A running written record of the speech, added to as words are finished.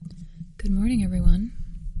Good morning, everyone.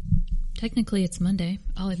 Technically, it's Monday.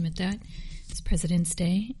 I'll admit that. It's President's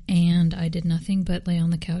Day, and I did nothing but lay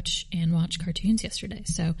on the couch and watch cartoons yesterday.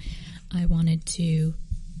 So I wanted to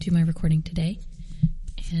do my recording today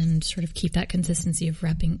and sort of keep that consistency of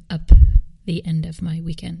wrapping up the end of my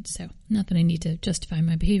weekend. So not that I need to justify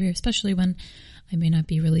my behavior, especially when I may not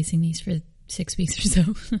be releasing these for 6 weeks or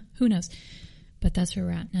so. Who knows? But that's where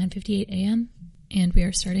we're at, 9:58 a.m., and we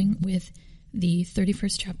are starting with the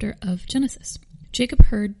 31st chapter of Genesis. Jacob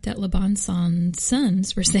heard that Laban's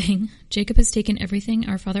sons were saying, "Jacob has taken everything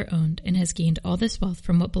our father owned and has gained all this wealth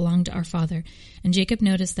from what belonged to our father." And Jacob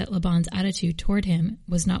noticed that Laban's attitude toward him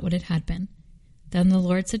was not what it had been. Then the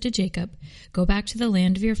Lord said to Jacob, "Go back to the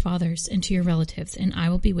land of your fathers and to your relatives, and I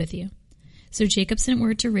will be with you." So Jacob sent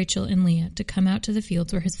word to Rachel and Leah to come out to the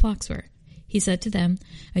fields where his flocks were. He said to them,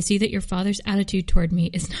 "I see that your father's attitude toward me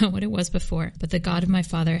is not what it was before, but the God of my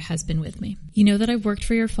father has been with me. You know that I've worked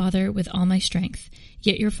for your father with all my strength,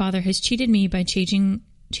 yet your father has cheated me by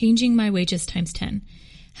changing my wages times 10.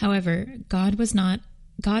 However, God has not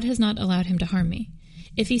allowed him to harm me.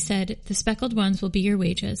 If he said, 'The speckled ones will be your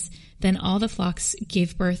wages,' then all the flocks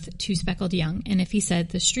gave birth to speckled young. And if he said,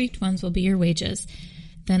 'The streaked ones will be your wages,'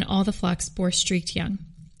 then all the flocks bore streaked young.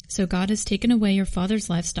 So God has taken away your father's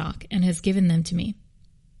livestock and has given them to me.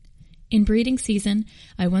 In breeding season,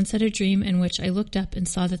 I once had a dream in which I looked up and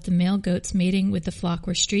saw that the male goats mating with the flock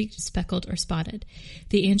were streaked, speckled, or spotted.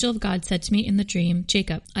 The angel of God said to me in the dream,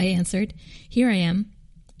 'Jacob.' I answered, 'Here I am.'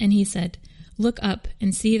 And he said, 'Look up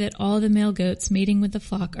and see that all the male goats mating with the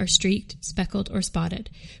flock are streaked, speckled, or spotted,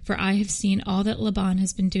 for I have seen all that Laban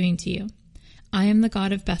has been doing to you. I am the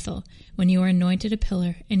God of Bethel, when you were anointed a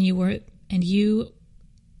pillar, and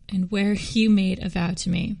where you made a vow to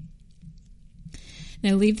me.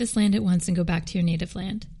 Now leave this land at once and go back to your native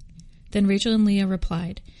land.' Then Rachel and Leah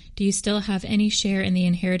replied, 'Do you still have any share in the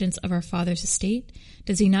inheritance of our father's estate?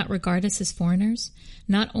 Does he not regard us as foreigners?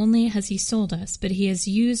 Not only has he sold us, but he has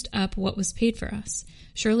used up what was paid for us.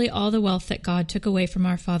 Surely all the wealth that God took away from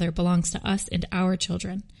our father belongs to us and our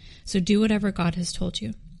children. So do whatever God has told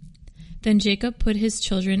you.' Then Jacob put his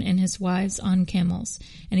children and his wives on camels,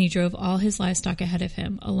 and he drove all his livestock ahead of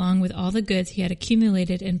him, along with all the goods he had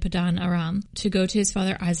accumulated in Padan Aram, to go to his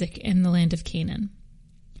father Isaac in the land of Canaan.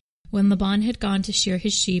 When Laban had gone to shear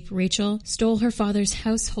his sheep, Rachel stole her father's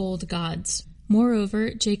household gods.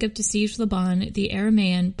 Moreover, Jacob deceived Laban the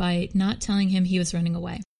Aramean by not telling him he was running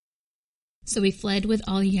away. So he fled with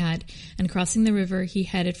all he had, and crossing the river, he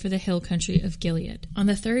headed for the hill country of Gilead. On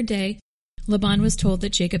the third day, Laban was told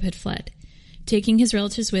that Jacob had fled. Taking his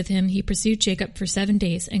relatives with him, he pursued Jacob for 7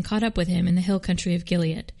 days and caught up with him in the hill country of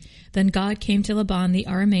Gilead. Then God came to Laban the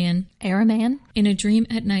Aramean in a dream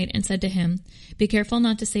at night and said to him, 'Be careful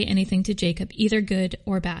not to say anything to Jacob, either good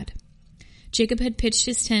or bad.' Jacob had pitched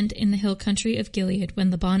his tent in the hill country of Gilead when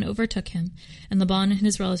Laban overtook him, and Laban and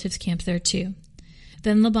his relatives camped there too.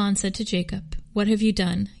 Then Laban said to Jacob, 'What have you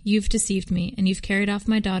done? You've deceived me, and you've carried off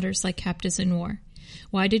my daughters like captives in war.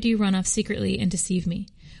 Why did you run off secretly and deceive me?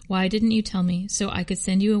 Why didn't you tell me, so I could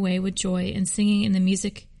send you away with joy and singing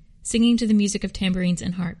to the music of tambourines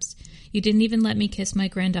and harps? You didn't even let me kiss my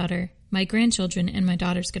grandchildren, and my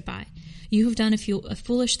daughters goodbye. You have done a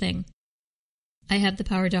foolish thing. I have the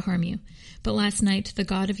power to harm you. But last night the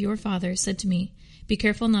God of your father said to me, 'Be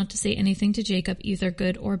careful not to say anything to Jacob, either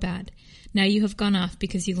good or bad.' Now you have gone off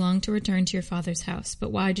because you long to return to your father's house.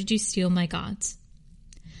 But why did you steal my gods?"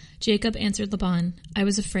 Jacob answered Laban, "I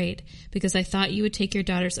was afraid, because I thought you would take your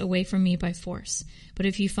daughters away from me by force. But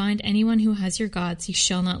if you find anyone who has your gods, he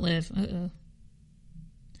shall not live."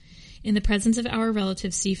 "In the presence of our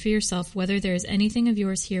relatives, see for yourself whether there is anything of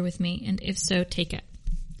yours here with me, and if so, take it."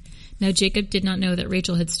 Now Jacob did not know that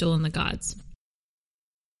Rachel had stolen the gods.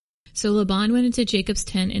 So Laban went into Jacob's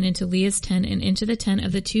tent and into Leah's tent and into the tent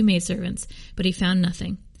of the 2 maidservants, but he found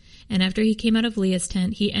nothing. And after he came out of Leah's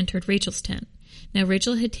tent, he entered Rachel's tent. Now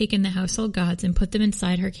Rachel had taken the household gods and put them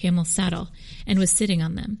inside her camel's saddle, and was sitting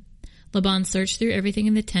on them. Laban searched through everything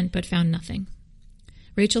in the tent, but found nothing.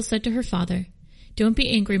 Rachel said to her father, "Don't be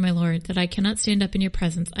angry, my lord, that I cannot stand up in your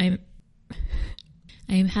presence. I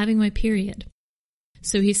am having my period."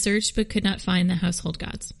 So he searched, but could not find the household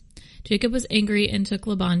gods. Jacob was angry and took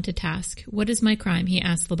Laban to task. "What is my crime?" he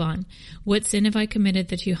asked Laban. "What sin have I committed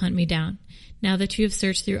that you hunt me down? Now that you have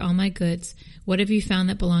searched through all my goods, what have you found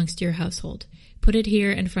that belongs to your household? Put it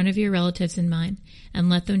here in front of your relatives and mine, and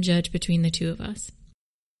let them judge between the 2 of us.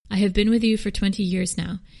 I have been with you for 20 years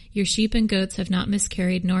now. Your sheep and goats have not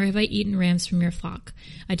miscarried, nor have I eaten rams from your flock.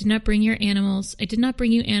 I did not bring you animals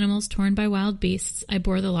torn by wild beasts. I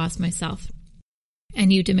bore the loss myself.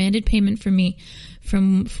 And you demanded payment from me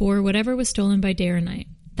for whatever was stolen by day or night.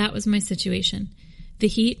 That was my situation. The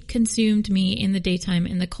heat consumed me in the daytime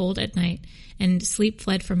and the cold at night, and sleep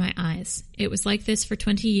fled from my eyes. It was like this for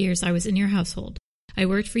 20 years I was in your household. I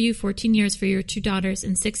worked for you 14 years for your 2 daughters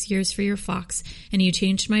and 6 years for your flocks, and you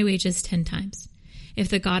changed my wages 10 times. If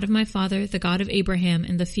the God of my father, the God of Abraham,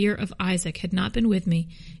 and the fear of Isaac had not been with me,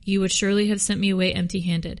 you would surely have sent me away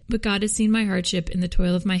empty-handed. But God has seen my hardship and the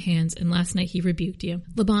toil of my hands, and last night he rebuked you."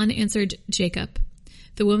 Laban answered Jacob,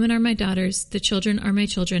 "The women are my daughters, the children are my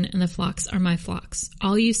children, and the flocks are my flocks.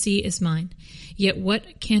 All you see is mine. Yet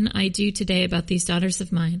what can I do today about these daughters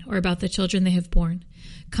of mine, or about the children they have borne?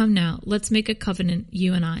 Come now, let's make a covenant,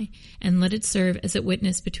 you and I, and let it serve as a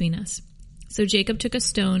witness between us." So Jacob took a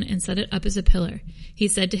stone and set it up as a pillar. He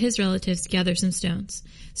said to his relatives, "Gather some stones."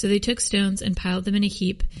 So they took stones and piled them in a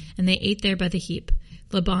heap, and they ate there by the heap.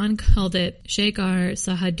 Laban called it Shegar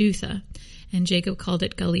Sahadutha, and Jacob called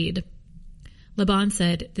it Galid. Laban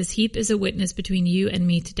said, "This heap is a witness between you and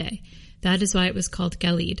me today." That is why it was called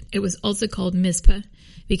Galid. It was also called Mizpah,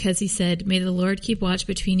 because he said, "May the Lord keep watch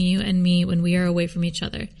between you and me when we are away from each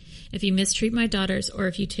other. If you mistreat my daughters, or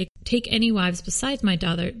if you take any wives besides my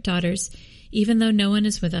daughters, even though no one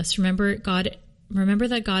is with us, remember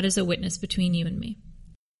that God is a witness between you and me."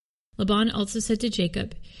 Laban also said to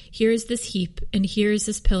Jacob, "Here is this heap, and here is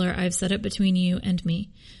this pillar I have set up between you and me.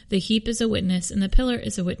 The heap is a witness, and the pillar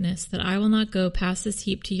is a witness, that I will not go past this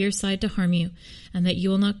heap to your side to harm you, and that you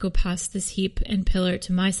will not go past this heap and pillar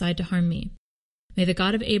to my side to harm me. May the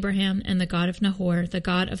God of Abraham and the God of Nahor, the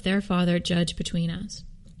God of their father, judge between us."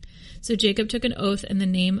 So Jacob took an oath in the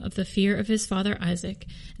name of the fear of his father Isaac,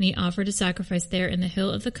 and he offered a sacrifice there in the hill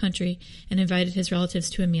of the country and invited his relatives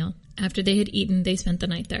to a meal. After they had eaten, they spent the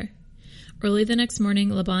night there. Early the next morning,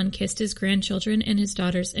 Laban kissed his grandchildren and his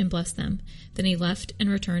daughters and blessed them. Then he left and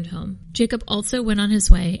returned home. Jacob also went on his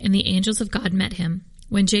way, and the angels of God met him.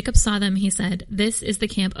 When Jacob saw them, he said, "This is the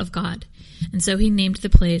camp of God." And so he named the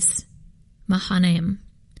place Mahanaim.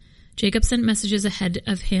 Jacob sent messages ahead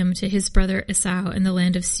of him to his brother Esau in the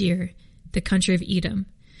land of Seir, the country of Edom.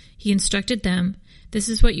 He instructed them, "This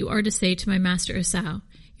is what you are to say to my master Esau.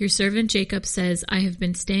 Your servant Jacob says, I have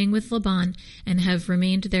been staying with Laban and have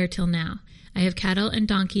remained there till now. I have cattle and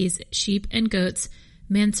donkeys, sheep and goats,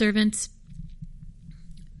 men servants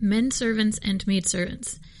and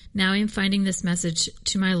maidservants. Now I am finding this message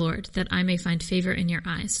to my lord, that I may find favor in your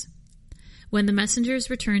eyes." When the messengers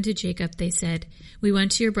returned to Jacob, they said, "We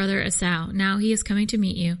went to your brother Esau. Now he is coming to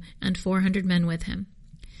meet you, and 400 men with him."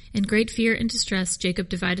 In great fear and distress, Jacob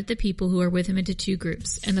divided the people who were with him into 2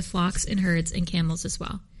 groups, and the flocks and herds and camels as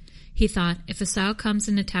well. He thought, if Esau comes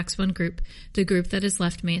and attacks one group, the group that is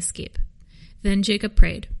left may escape. Then Jacob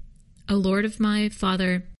prayed, O God of my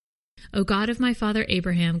father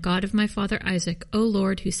Abraham, God of my father Isaac, O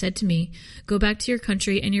Lord, who said to me, "Go back to your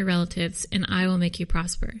country and your relatives, and I will make you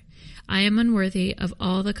prosper. I am unworthy of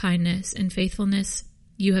all the kindness and faithfulness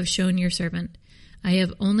you have shown your servant. I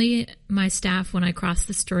have only my staff when I cross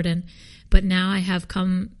this Jordan, but now I have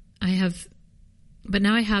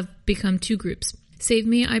become 2 groups. Save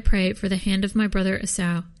me, I pray, for the hand of my brother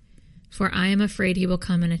Esau, for I am afraid he will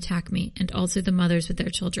come and attack me, and also the mothers with their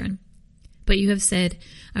children. But you have said,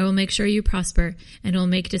 I will make sure you prosper, and will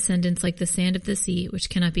make descendants like the sand of the sea, which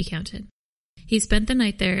cannot be counted." He spent the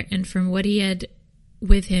night there, and from what he had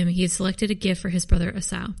with him, he had selected a gift for his brother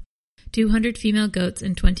Esau: 200 female goats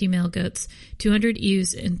and 20 male goats, 200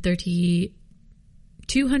 ewes and 20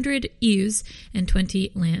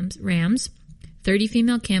 rams, 30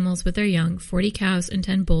 female camels with their young, 40 cows and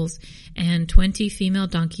 10 bulls, and 20 female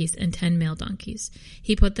donkeys and 10 male donkeys.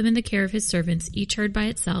 He put them in the care of his servants, each herd by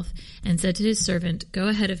itself, and said to his servant, "Go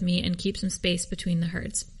ahead of me and keep some space between the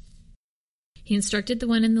herds." He instructed the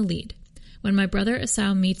one in the lead. "When my brother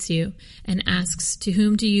Esau meets you and asks, 'To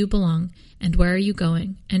whom do you belong, and where are you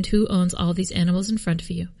going, and who owns all these animals in front of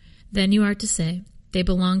you?' then you are to say, 'They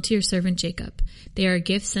belong to your servant Jacob. They are a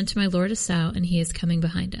gift sent to my lord Esau, and he is coming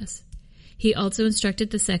behind us.'" He also instructed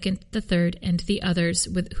the second, the third, and the others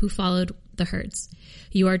who followed the herds.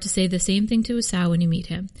 "You are to say the same thing to Esau when you meet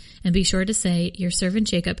him, and be sure to say, 'Your servant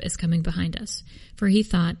Jacob is coming behind us.' For he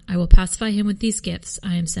thought, 'I will pacify him with these gifts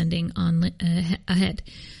I am sending on ahead.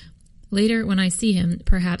 Later, when I see him,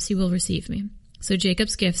 perhaps he will receive me.' So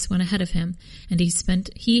Jacob's gifts went ahead of him, and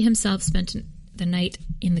he himself spent the night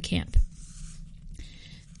in the camp.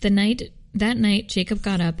 That night Jacob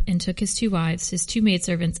got up and took his 2 wives, his 2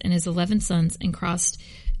 maidservants, and his 11 sons, and crossed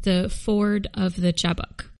the ford of the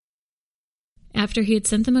Jabbok. After he had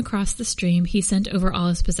sent them across the stream, he sent over all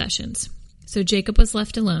his possessions. So Jacob was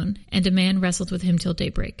left alone, and a man wrestled with him till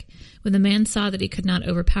daybreak. When the man saw that he could not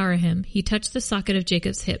overpower him, he touched the socket of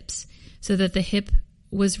Jacob's hips, so that the hip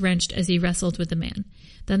was wrenched as he wrestled with the man.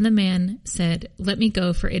 Then the man said, "Let me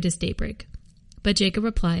go, for it is daybreak." But Jacob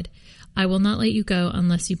replied, "I will not let you go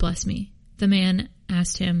unless you bless me." The man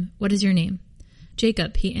asked him, "What is your name?"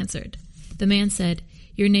 "Jacob," he answered. The man said,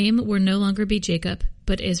 "Your name will no longer be Jacob,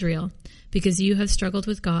 but Israel, because you have struggled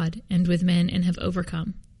with God and with men and have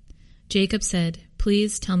overcome." Jacob said,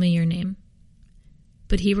 "Please tell me your name."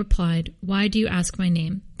 But he replied, "Why do you ask my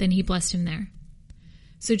name?" Then he blessed him there.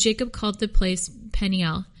 So Jacob called the place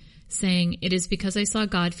Peniel, saying, "It is because I saw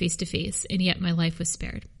God face to face, and yet my life was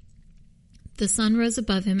spared." The sun rose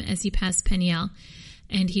above him as he passed Peniel,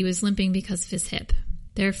 and he was limping because of his hip.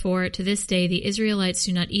 Therefore, to this day, the Israelites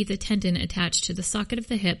do not eat the tendon attached to the socket of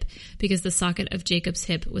the hip, because the socket of Jacob's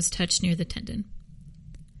hip was touched near the tendon.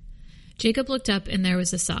 Jacob looked up, and there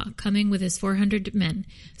was Esau, coming with his 400 men.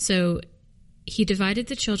 So he divided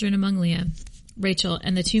the children among Leah, Rachel,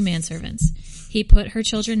 and the 2 manservants. He put her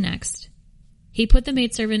children next. He put the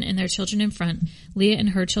maidservant and their children in front, Leah and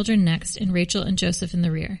her children next, and Rachel and Joseph in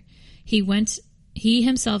the rear. He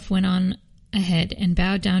himself went on ahead and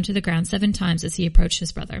bowed down to the ground 7 times as he approached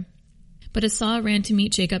his brother. But Esau ran to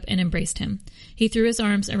meet Jacob and embraced him. He threw his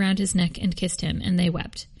arms around his neck and kissed him, and they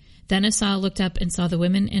wept. Then Esau looked up and saw the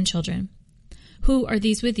women and children. "Who are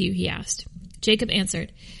these with you?" he asked. Jacob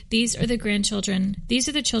answered, These are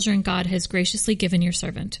the children God has graciously given your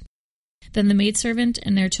servant." Then the maidservant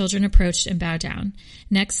and their children approached and bowed down.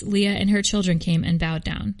 Next, Leah and her children came and bowed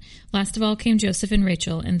down. Last of all came Joseph and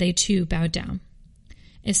Rachel, and they too bowed down.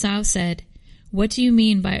 Esau said, "What do you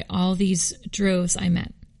mean by all these droves I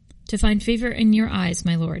met?" "To find favor in your eyes,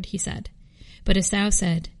 my lord," he said. But Esau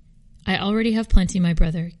said, "I already have plenty, my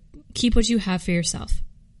brother. Keep what you have for yourself."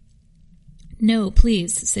 "No,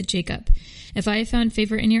 please," said Jacob. "If I have found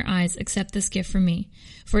favor in your eyes, accept this gift from me.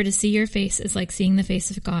 For to see your face is like seeing the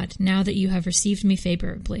face of God, now that you have received me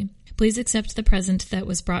favorably. Please accept the present that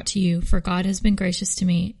was brought to you, for God has been gracious to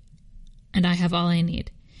me, and I have all I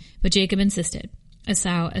need." But Jacob insisted.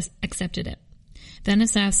 Esau accepted it. Then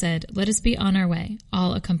Esau said, "Let us be on our way.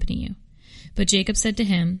 I'll accompany you." But Jacob said to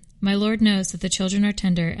him, "My lord knows that the children are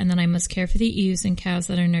tender, and that I must care for the ewes and cows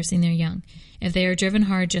that are nursing their young. If they are driven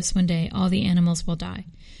hard just one day, all the animals will die.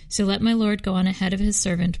 So let my lord go on ahead of his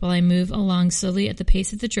servant, while I move along slowly at the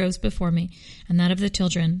pace of the droves before me, and that of the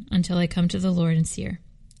children, until I come to the Lord in Seir."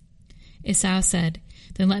 Esau said,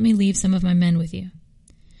 "Then let me leave some of my men with you."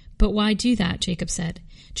 "But why do that?" Jacob said.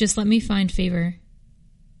 "Just let me find favor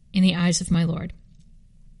in the eyes of my lord."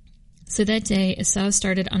 So that day Esau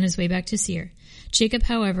started on his way back to Seir. Jacob,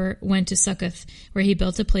 however, went to Succoth, where he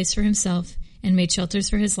built a place for himself and made shelters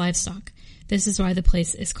for his livestock. This is why the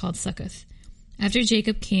place is called Succoth. After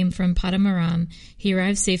Jacob came from Paddan Aram, he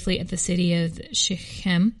arrived safely at the city of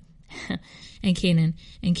Shechem and Canaan,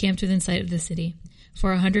 and camped within sight of the city.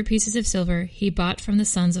 For 100 pieces of silver he bought from the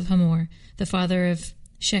sons of Hamor, the father of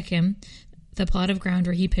Shechem, the plot of ground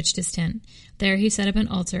where he pitched his tent. There he set up an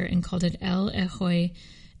altar and called it El-Ehoi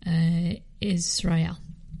Israel.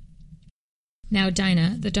 Now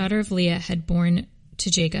Dinah, the daughter Leah had borne to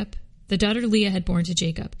Jacob,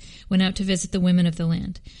 went out to visit the women of the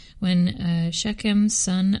land. When Shechem,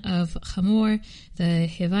 son of Hamor, the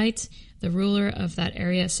Hivite, the ruler of that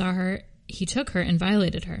area, saw her, he took her and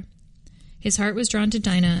violated her. His heart was drawn to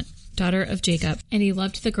Dinah, daughter of Jacob, and he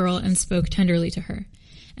loved the girl and spoke tenderly to her.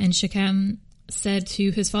 And Shechem said to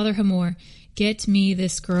his father Hamor, "Get me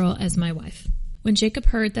this girl as my wife." When Jacob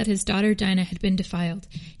heard that his daughter Dinah had been defiled,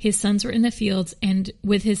 his sons were in the fields and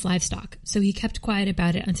with his livestock, so he kept quiet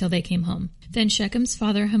about it until they came home. Then Shechem's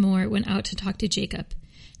father Hamor went out to talk to Jacob.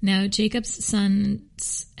 Now Jacob's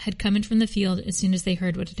sons had come in from the field as soon as they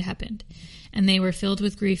heard what had happened, and they were filled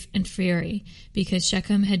with grief and fury, because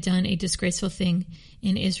Shechem had done a disgraceful thing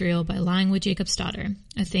in Israel by lying with Jacob's daughter,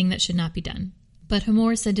 a thing that should not be done. But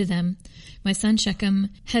Hamor said to them, "My son Shechem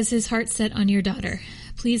has his heart set on your daughter.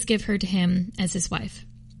 Please give her to him as his wife.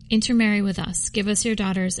 Intermarry with us, give us your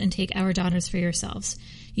daughters, and take our daughters for yourselves.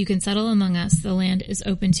 You can settle among us, the land is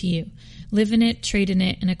open to you. Live in it, trade in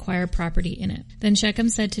it, and acquire property in it." Then Shechem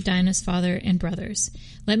said to Dinah's father and brothers,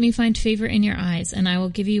 "Let me find favor in your eyes, and I will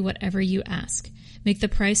give you whatever you ask. Make the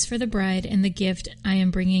price for the bride and the gift I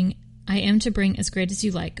am to bring as great as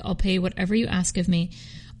you like. I'll pay whatever you ask of me.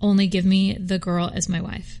 Only give me the girl as my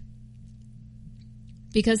wife."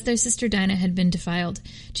 Because their sister Dinah had been defiled,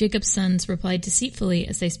 Jacob's sons replied deceitfully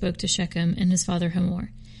as they spoke to Shechem and his father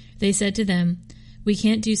Hamor. They said to them, "We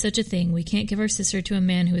can't do such a thing. We can't give our sister to a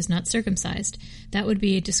man who is not circumcised. That would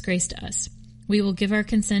be a disgrace to us. We will give our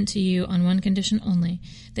consent to you on one condition only,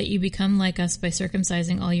 that you become like us by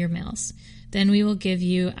circumcising all your males. Then we will give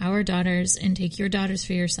you our daughters and take your daughters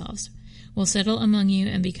for yourselves. will settle among you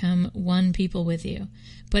and become one people with you.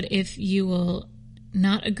 But if you will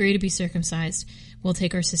not agree to be circumcised, we'll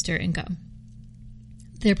take our sister and go."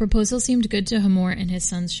 Their proposal seemed good to Hamor and his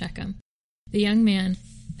son Shechem. The young man,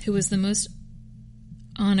 who was the most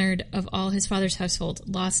honored of all his father's household,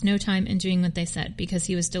 lost no time in doing what they said, because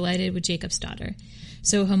he was delighted with Jacob's daughter.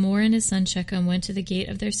 So Hamor and his son Shechem went to the gate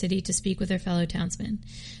of their city to speak with their fellow townsmen.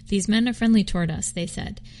 "These men are friendly toward us," they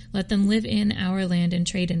said. "Let them live in our land and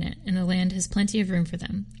trade in it, and the land has plenty of room for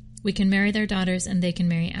them. We can marry their daughters, and they can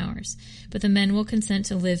marry ours. But the men will consent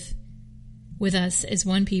to live with us as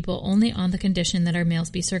one people only on the condition that our males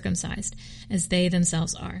be circumcised, as they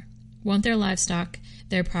themselves are. Won't their livestock,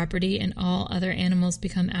 their property, and all other animals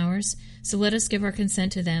become ours? So let us give our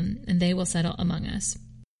consent to them, and they will settle among us."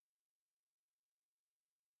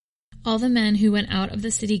 All the men who went out of the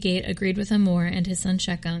city gate agreed with Hamor and his son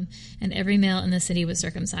Shechem, and every male in the city was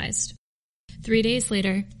circumcised. 3 days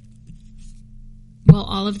later, while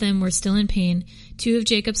all of them were still in pain, 2 of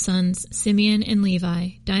Jacob's sons, Simeon and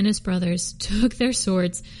Levi, Dinah's brothers, took their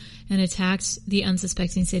swords and attacked the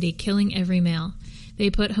unsuspecting city, killing every male. They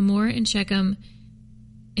put Hamor and Shechem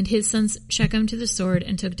and his sons Shechem to the sword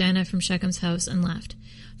and took Dinah from Shechem's house and left.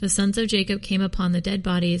 The sons of Jacob came upon the dead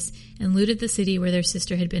bodies and looted the city where their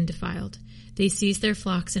sister had been defiled. They seized their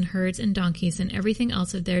flocks and herds and donkeys and everything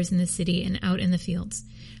else of theirs in the city and out in the fields.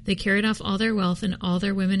 They carried off all their wealth and all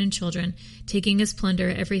their women and children, taking as plunder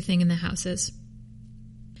everything in the houses.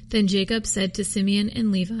 Then Jacob said to Simeon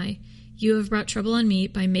and Levi, "You have brought trouble on me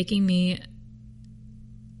by making me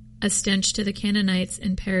a stench to the Canaanites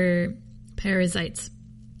and Perizzites,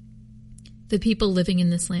 the people living in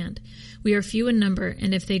this land. We are few in number,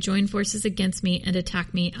 and if they join forces against me and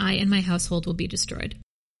attack me, I and my household will be destroyed."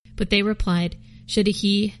 But they replied, "Should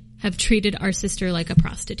he have treated our sister like a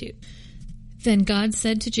prostitute?" Then God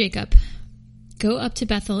said to Jacob, "Go up to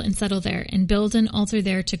Bethel and settle there, and build an altar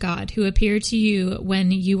there to God, who appeared to you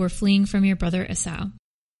when you were fleeing from your brother Esau."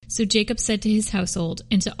 So Jacob said to his household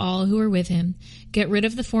and to all who were with him, "Get rid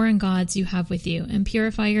of the foreign gods you have with you, and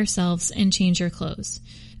purify yourselves and change your clothes.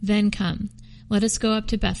 Then come, let us go up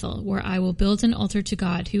to Bethel, where I will build an altar to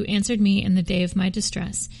God, who answered me in the day of my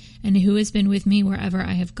distress, and who has been with me wherever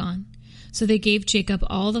I have gone." So they gave Jacob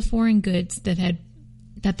all the foreign goods that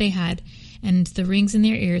they had, and the rings in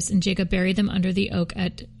their ears, and Jacob buried them under the oak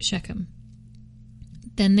at Shechem.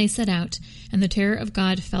 Then they set out, and the terror of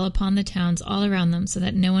God fell upon the towns all around them, so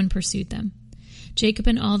that no one pursued them. Jacob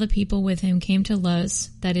and all the people with him came to Luz,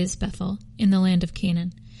 that is Bethel, in the land of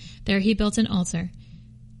Canaan. There he built an altar,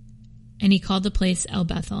 and he called the place El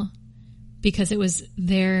Bethel, because it was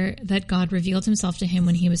there that God revealed himself to him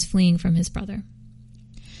when he was fleeing from his brother.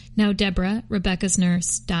 Now Deborah, Rebekah's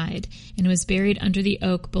nurse, died, and was buried under the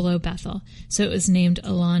oak below Bethel, so it was named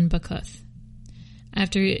Elon Bakuth.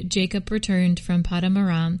 After Jacob returned from Paddan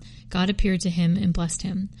Aram, God appeared to him and blessed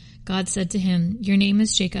him. God said to him, "Your name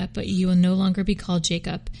is Jacob, but you will no longer be called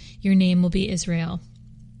Jacob. Your name will be Israel."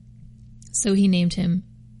 So he named him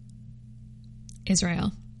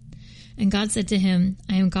Israel. And God said to him,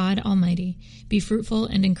 "I am God Almighty. Be fruitful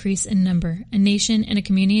and increase in number. A nation and a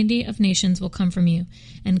community of nations will come from you,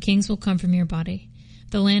 and kings will come from your body.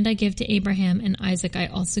 The land I give to Abraham and Isaac I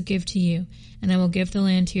also give to you, and I will give the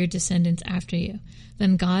land to your descendants after you."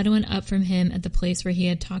 Then God went up from him at the place where he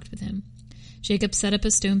had talked with him. Jacob set up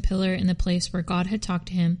a stone pillar in the place where God had talked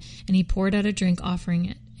to him, and he poured out a drink offering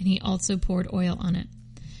it, and he also poured oil on it.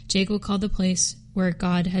 Jacob called the place where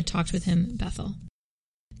God had talked with him Bethel.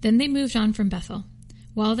 Then they moved on from Bethel.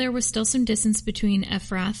 While there was still some distance between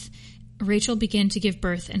Ephrath, Rachel began to give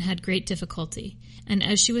birth and had great difficulty. And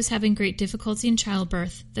as she was having great difficulty in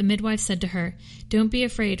childbirth, the midwife said to her, "Don't be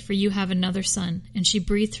afraid, for you have another son." And she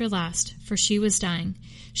breathed her last, for she was dying.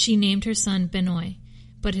 She named her son Benoi,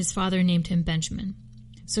 but his father named him Benjamin.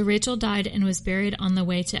 So Rachel died and was buried on the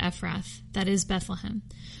way to Ephrath, that is Bethlehem.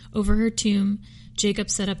 Over her tomb, Jacob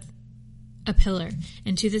set up a pillar,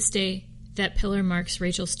 and to this day that pillar marks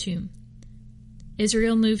Rachel's tomb.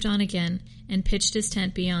 Israel moved on again and pitched his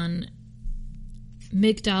tent beyond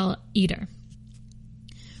Migdal Eder.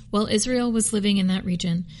 While Israel was living in that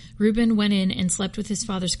region, Reuben went in and slept with his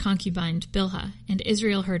father's concubine, Bilhah, and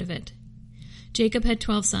Israel heard of it. Jacob had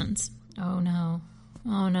 12 sons. Oh no.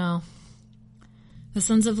 The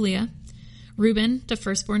sons of Leah: Reuben, the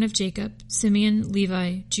firstborn of Jacob, Simeon,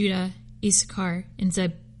 Levi, Judah, Issachar, and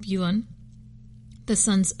Zebulun. The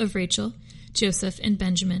sons of Rachel: Joseph and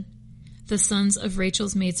Benjamin. The sons of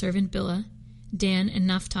Rachel's maidservant Bilhah: Dan and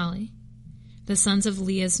Naphtali. The sons of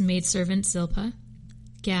Leah's maidservant Zilpah: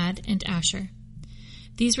 Gad and Asher.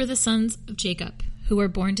 These were the sons of Jacob, who were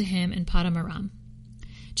born to him in Paddan Aram.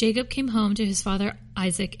 Jacob came home to his father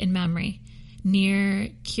Isaac in Mamre, near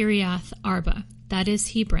Kiriath Arba, that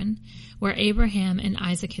is Hebron, where Abraham and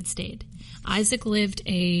Isaac had stayed. Isaac lived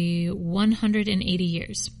 180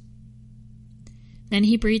 years. Then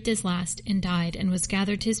he breathed his last and died, and was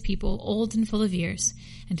gathered to his people, old and full of years,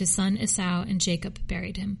 and his son Esau and Jacob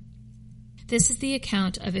buried him. This is the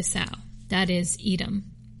account of Esau, that is Edom.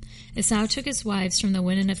 Esau took his wives from the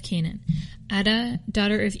women of Canaan, Adah,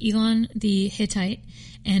 daughter of Elon the Hittite,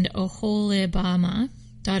 and Oholibamah,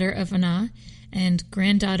 daughter of Anah, and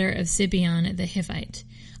granddaughter of Zibeon the Hivite.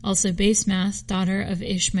 Also Basemath, daughter of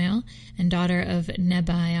Ishmael, and daughter of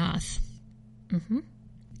Nebaioth.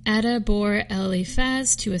 Adah bore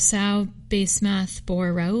Eliphaz to Esau, Basemath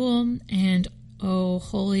bore Reuel, and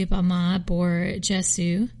Oholibamah bore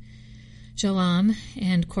Jesu, Jalam,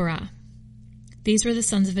 and Korah. These were the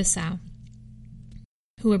sons of Esau,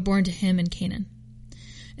 who were born to him in Canaan.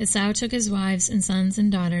 Esau took his wives and sons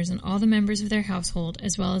and daughters and all the members of their household,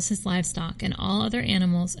 as well as his livestock and all other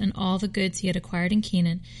animals and all the goods he had acquired in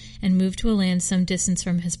Canaan, and moved to a land some distance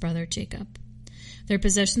from his brother Jacob. Their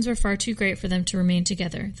possessions were far too great for them to remain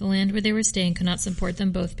together. The land where they were staying could not support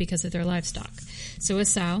them both because of their livestock. So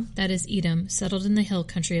Esau, that is Edom, settled in the hill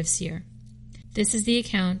country of Seir. This is the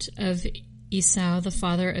account of Esau, the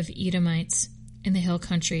father of Edomites, in the hill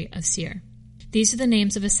country of Seir. These are the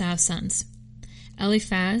names of Esau's sons: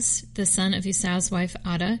 Eliphaz, the son of Esau's wife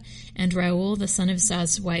Adah, and Reuel, the son of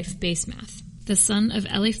Esau's wife Basemath. The son of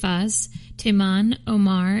Eliphaz, Teman,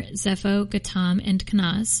 Omar, Zepho, Gatam, and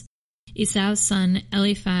Kenaz. Esau's son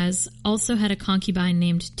Eliphaz also had a concubine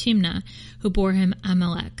named Timnah, who bore him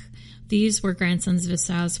Amalek. These were grandsons of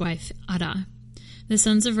Esau's wife Adah. The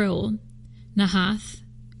sons of Reuel, Nahath,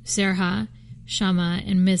 Zerah, Shammah,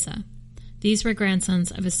 and Mizah. These were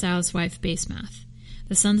grandsons of Esau's wife Basemath.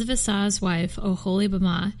 The sons of Esau's wife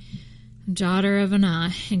Oholibamah, daughter of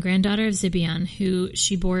Anah, and granddaughter of Zibeon,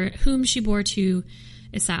 whom she bore to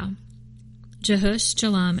Esau, Jehush,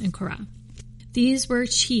 Jalam, and Korah. These were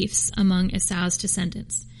chiefs among Esau's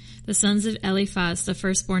descendants. The sons of Eliphaz, the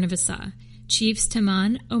firstborn of Esau, chiefs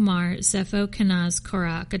Teman, Omar, Zepho, Kenaz,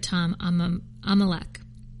 Korah, Gatam, Amalek.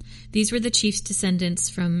 These were the chiefs' descendants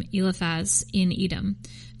from Eliphaz in Edom.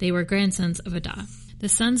 They were grandsons of Adah. The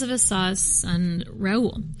sons of Esau's son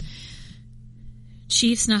Reuel,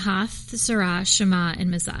 chiefs Nahath, Zerah, Shammah, and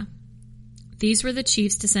Mizah. These were the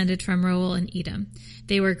chiefs descended from Reuel in Edom.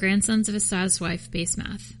 They were grandsons of Esau's wife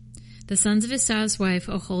Basemath. The sons of Esau's wife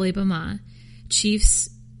Oholibamah, chiefs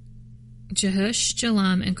Jehush,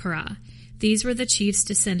 Jalam, and Korah. These were the chiefs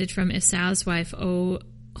descended from Esau's wife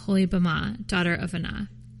Oholibamah, daughter of Anah.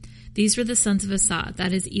 These were the sons of Esau,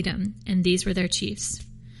 that is Edom, and these were their chiefs.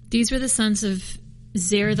 These were the sons of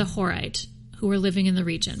Zer the Horite, who were living in the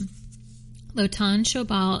region: Lotan,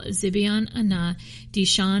 Shobal, Zibeon, Anah,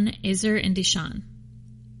 Dishan, Ezer, and Dishan.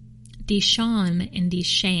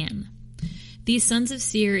 These sons of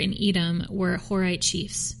Seir in Edom were Horite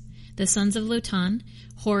chiefs. The sons of Lotan,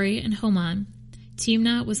 Hori and Homan.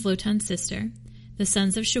 Timnah was Lotan's sister. The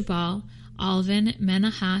sons of Shobal, Alvin,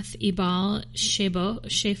 Menahath, Ebal,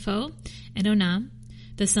 Shepho, and Onam.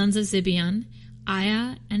 The sons of Zibeon,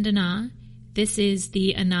 Aya and Anah. This is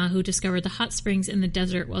the Anah who discovered the hot springs in the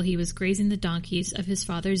desert while he was grazing the donkeys of his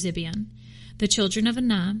father Zibeon. The children of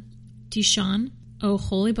Anah, Dishan,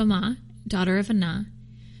 Oholibamah, daughter of Anah.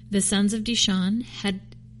 The sons of Dishan had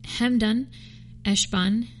Hemdan,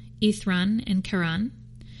 Eshban, Ithran, and Karan.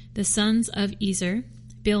 The sons of Ezer,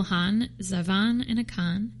 Bilhan, Zavan, and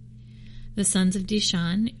Akan. The sons of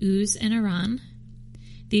Dishan, Uz, and Aran.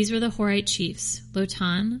 These were the Horite chiefs: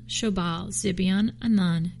 Lotan, Shobal, Zibeon,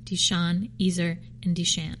 Anan, Dishan, Ezer, and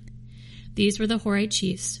Dishan. These were the Horite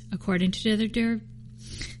chiefs, according to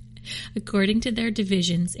their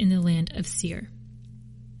divisions in the land of Seir.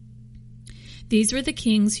 These were the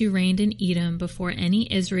kings who reigned in Edom before any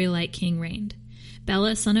Israelite king reigned.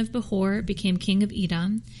 Bela, son of Behor, became king of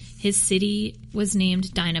Edom. His city was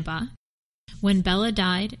named Dinhabah. When Bela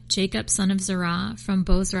died, Jacob, son of Zerah, from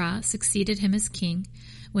Bozrah, succeeded him as king.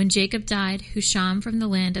 When Jacob died, Husham from the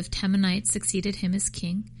land of Temanites succeeded him as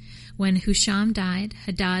king. When Husham died,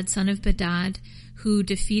 Hadad, son of Bedad, who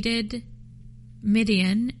defeated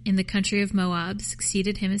Midian in the country of Moab,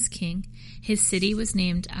 succeeded him as king. His city was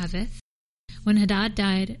named Avith. When Hadad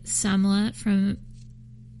died, Samlah from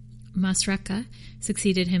Masrekah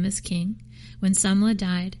succeeded him as king. When Samlah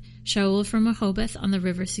died, Shaul from Rehoboth on the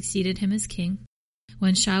river succeeded him as king.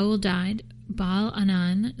 When Shaul died,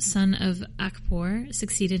 Baal-Hanan, son of Akbor,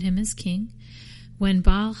 succeeded him as king. When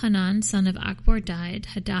Baal-Hanan, son of Akbor, died,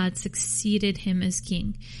 Hadad succeeded him as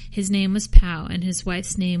king. His name was Pau, and his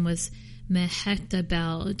wife's name was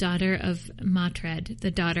Mehetabel, daughter of Matred,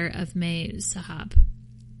 the daughter of Me-Zahab.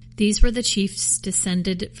 These were the chiefs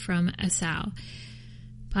descended from Esau,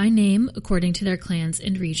 by name according to their clans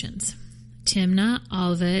and regions. Timnah,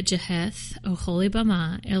 Alva, Jeheth,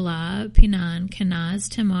 Oholibamah, Elah, Pinan, Kenaz,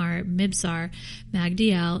 Tamar, Mibzar,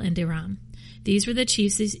 Magdiel, and Iram. These were the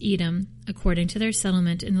chiefs of Edom, according to their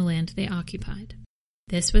settlement in the land they occupied.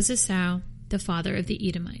 This was Esau, the father of the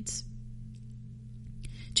Edomites.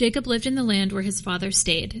 Jacob lived in the land where his father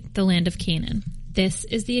stayed, the land of Canaan. This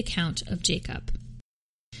is the account of Jacob.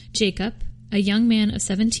 Jacob, a young man of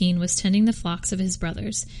 17, was tending the flocks of his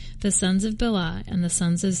brothers, the sons of Bilhah and the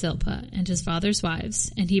sons of Zilpah, and his father's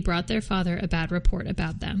wives, and he brought their father a bad report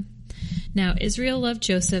about them. Now Israel loved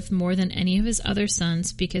Joseph more than any of his other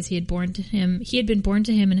sons, because he had been born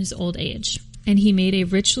to him in his old age, and he made a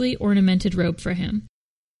richly ornamented robe for him.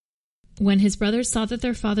 When his brothers saw that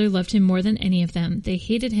their father loved him more than any of them, they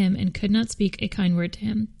hated him and could not speak a kind word to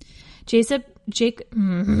him. Joseph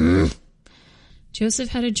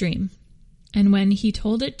had a dream, and when he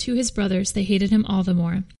told it to his brothers, they hated him all the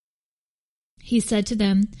more. He said to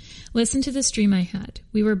them, "Listen to this dream I had.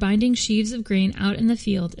 We were binding sheaves of grain out in the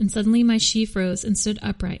field, and suddenly my sheaf rose and stood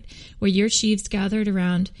upright, where your sheaves gathered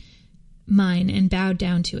around mine and bowed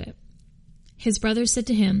down to it." His brothers said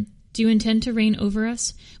to him, "Do you intend to reign over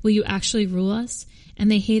us? Will you actually rule us?"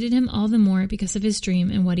 And they hated him all the more because of his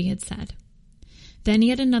dream and what he had said. Then he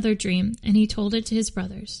had another dream, and he told it to his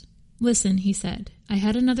brothers. "Listen," he said, "I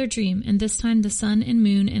had another dream, and this time the sun and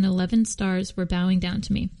moon and 11 stars were bowing down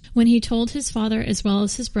to me." When he told his father as well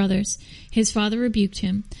as his brothers, his father rebuked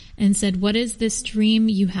him and said, "What is this dream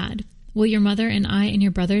you had? Will your mother and I and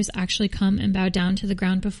your brothers actually come and bow down to the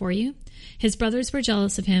ground before you?" His brothers were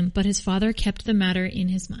jealous of him, but his father kept the matter in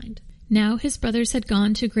his mind. Now his brothers had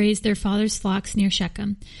gone to graze their father's flocks near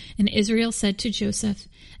Shechem, and Israel said to Joseph,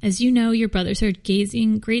 "As you know, your brothers are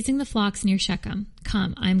grazing the flocks near Shechem.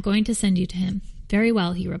 Come, I am going to send you to him." "Very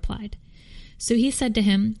well," he replied. So he said to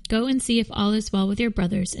him, "Go and see if all is well with your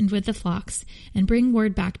brothers and with the flocks, and bring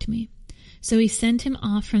word back to me." So he sent him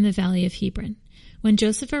off from the valley of Hebron. When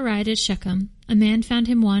Joseph arrived at Shechem, a man found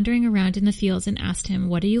him wandering around in the fields and asked him,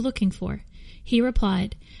 "What are you looking for?" He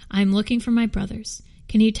replied, "I am looking for my brothers.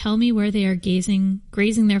 Can you tell me where they are grazing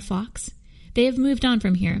their flocks?" "They have moved on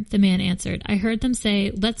from here," the man answered. "I heard them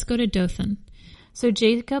say, 'Let's go to Dothan.'" So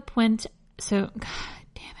Joseph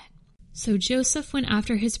went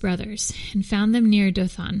after his brothers and found them near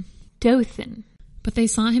Dothan. But they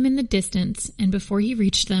saw him in the distance, and before he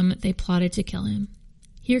reached them, they plotted to kill him.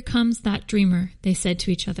 "Here comes that dreamer," they said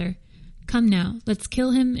to each other. "Come now, let's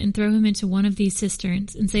kill him and throw him into one of these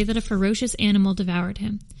cisterns and say that a ferocious animal devoured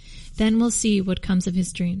him. Then we'll see what comes of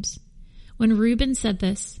his dreams." When Reuben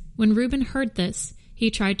heard this,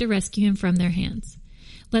 he tried to rescue him from their hands.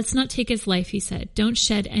 "Let's not take his life," he said. "Don't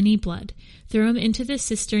shed any blood. Throw him into this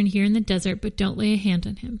cistern here in the desert, but don't lay a hand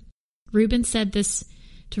on him." Reuben said this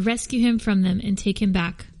to rescue him from them and take him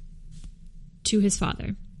back to his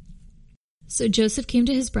father. So Joseph came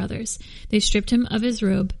to his brothers. They stripped him of his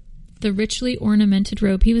robe, the richly ornamented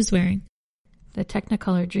robe he was wearing, the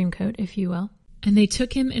Technicolor Dreamcoat, if you will, and they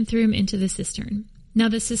took him and threw him into the cistern. Now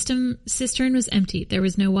the cistern was empty. There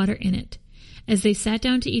was no water in it. As they sat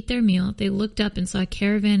down to eat their meal, they looked up and saw a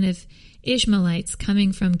caravan of Ishmaelites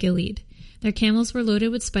coming from Gilead. Their camels were loaded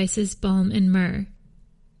with spices, balm, and myrrh,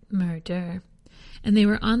 and they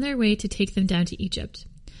were on their way to take them down to Egypt.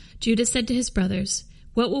 Judah said to his brothers,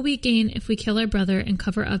 "What will we gain if we kill our brother and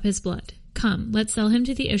cover up his blood? Come, let's sell him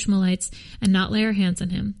to the Ishmaelites and not lay our hands on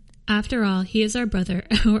him. After all, he is our brother,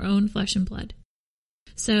 our own flesh and blood."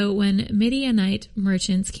 So when Midianite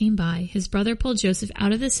merchants came by, his brother pulled Joseph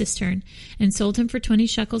out of the cistern and sold him for 20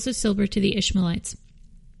 shekels of silver to the Ishmaelites,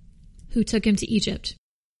 who took him to Egypt.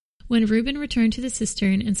 When Reuben returned to the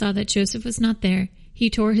cistern and saw that Joseph was not there, he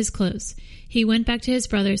tore his clothes. He went back to his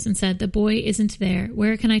brothers and said, "The boy isn't there.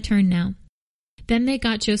 Where can I turn now?" Then they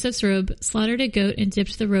got Joseph's robe, slaughtered a goat, and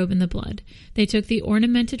dipped the robe in the blood. They took the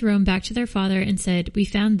ornamented robe back to their father and said, "We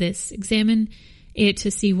found this. Examine it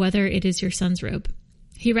to see whether it is your son's robe."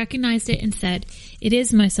 He recognized it and said, "It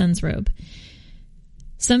is my son's robe.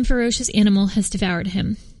 Some ferocious animal has devoured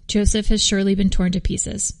him. Joseph has surely been torn to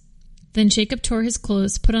pieces." Then Jacob tore his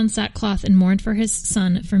clothes, put on sackcloth, and mourned for his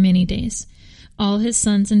son for many days. All his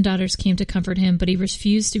sons and daughters came to comfort him, but he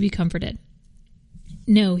refused to be comforted.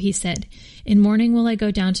 "No," he said, "in mourning will I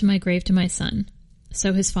go down to my grave to my son."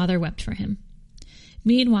 So his father wept for him.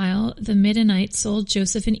 Meanwhile, the Midianites sold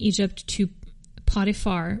Joseph in Egypt to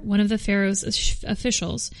Potiphar, one of the Pharaoh's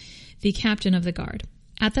officials, the captain of the guard.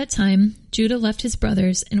 At that time, Judah left his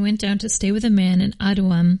brothers and went down to stay with a man in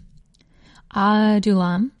Adullam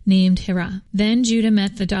Adullam named Hira. Then Judah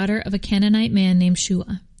met the daughter of a Canaanite man named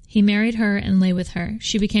Shua. He married her and lay with her.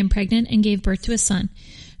 She became pregnant and gave birth to a son,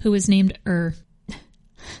 who was named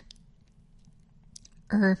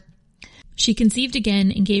She conceived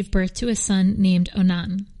again and gave birth to a son named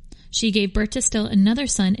Onan. She gave birth to still another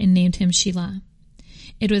son and named him Shelah.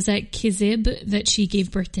 It was at Kizib that she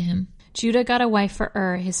gave birth to him. Judah got a wife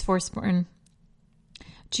for his firstborn,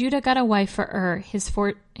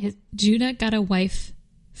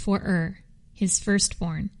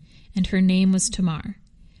 and her name was Tamar.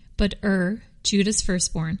 But Judah's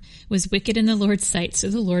firstborn, was wicked in the Lord's sight, so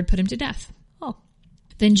the Lord put him to death.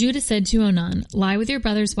 Then Judah said to Onan, lie with your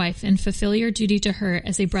brother's wife and fulfill your duty to her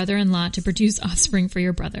as a brother-in-law to produce offspring for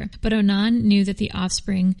your brother. But Onan knew that the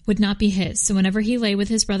offspring would not be his, so whenever he lay with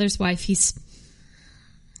his brother's wife, he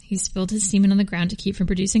spilled his semen on the ground to keep from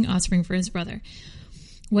producing offspring for his brother.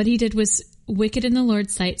 What he did was wicked in the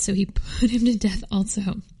Lord's sight, so he put him to death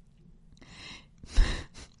also.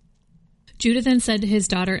 Judah then said to his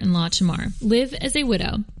daughter-in-law Tamar, live as a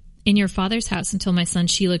widow in your father's house until my son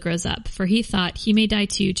Shelah grows up, for he thought he may die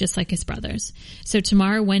too, just like his brothers. So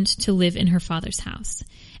Tamar went to live in her father's house.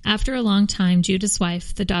 After a long time, Judah's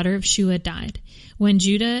wife, the daughter of Shua, died. When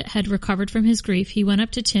Judah had recovered from his grief, he went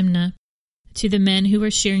up to Timnah to the men who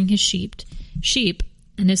were shearing his sheep,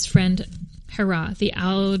 and his friend Hira, the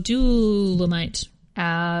Adullamite,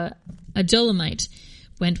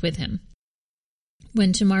 went with him.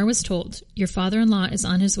 When Tamar was told, your father-in-law is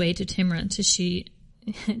on his way to Timnah.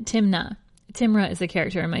 Timnah is a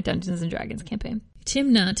character in my Dungeons & Dragons campaign.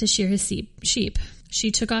 Timnah to shear his sheep.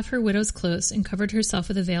 She took off her widow's clothes and covered herself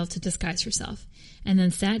with a veil to disguise herself, and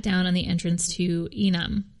then sat down on the entrance to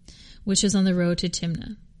Enam, which is on the road to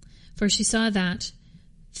Timnah. For she saw that,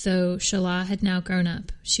 though Shelah had now grown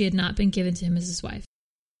up, she had not been given to him as his wife.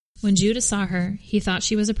 When Judah saw her, he thought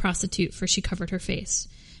she was a prostitute, for she covered her face.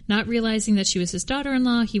 Not realizing that she was his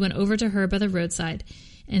daughter-in-law, he went over to her by the roadside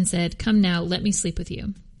and said, come now, let me sleep with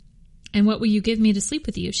you. And what will you give me to sleep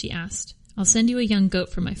with you? She asked. I'll send you a young goat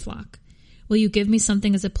for my flock. Will you give me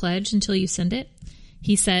something as a pledge until you send it?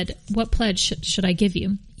 He said, what pledge should I give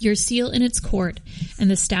you? Your seal in its cord and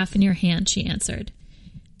the staff in your hand, she answered.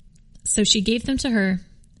 So he gave them to her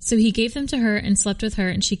and slept with her,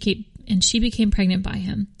 and she became pregnant by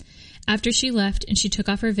him. After she left, and she took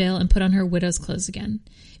off her veil and put on her widow's clothes again.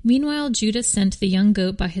 Meanwhile, Judah sent the young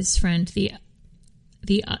goat by his friend, the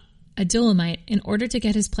Adullamite, in order to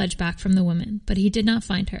get his pledge back from the woman, but he did not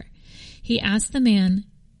find her. He asked the men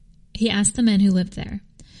who lived there,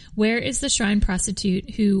 where is the shrine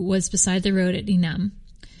prostitute who was beside the road at Enam?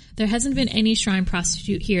 There hasn't been any shrine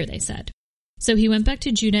prostitute here, they said. So he went back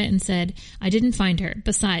to Judah and said, I didn't find her.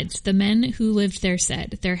 Besides, the men who lived there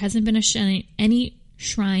said, there hasn't been any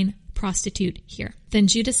shrine prostitute here. Then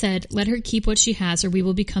Judah said, let her keep what she has, or we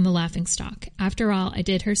will become a laughingstock. After all, I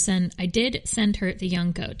did send her the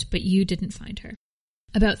young goat, but you didn't find her.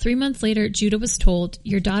 About 3 months later, Judah was told,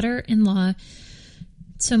 your daughter-in-law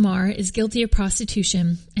Tamar is guilty of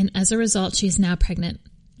prostitution, and as a result, she is now pregnant.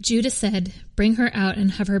 Judah said, bring her out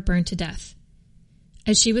and have her burned to death.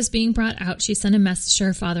 As she was being brought out, she sent a message to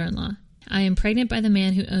her father-in-law. I am pregnant by the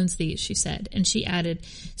man who owns these, she said, and she added,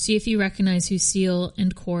 see if you recognize whose seal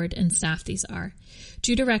and cord and staff these are.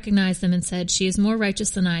 Judah recognized them and said, she is more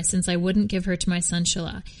righteous than I, since I wouldn't give her to my son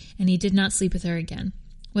Shelah, and he did not sleep with her again.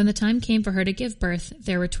 When the time came for her to give birth,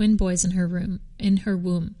 there were twin boys in her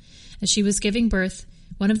womb. As she was giving birth,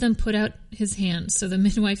 one of them put out his hand, so the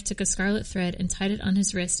midwife took a scarlet thread and tied it on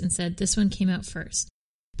his wrist and said, this one came out first.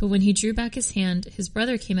 But when he drew back his hand, his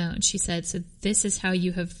brother came out, and she said, so this is how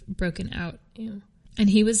you have broken out. Ew. And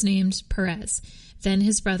he was named Perez. Then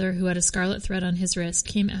his brother, who had a scarlet thread on his wrist,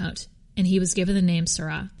 came out, and he was given the name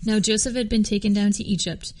Sarah. Now Joseph had been taken down to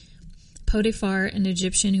Egypt. Potiphar, an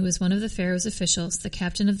Egyptian who was one of the Pharaoh's officials, the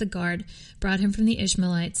captain of the guard, brought him from the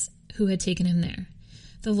Ishmaelites who had taken him there.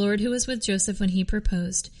 The Lord who was with Joseph when he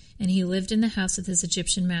proposed, and he lived in the house of his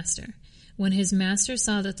Egyptian master. When his master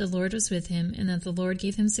saw that the Lord was with him, and that the Lord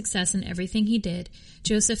gave him success in everything he did,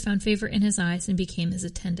 Joseph found favor in his eyes and became his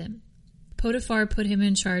attendant. Potiphar put him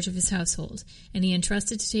in charge of his household, and he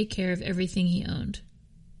entrusted to take care of everything he owned.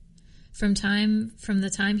 From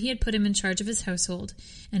the time he had put him in charge of his household,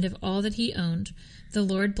 and of all that he owned, the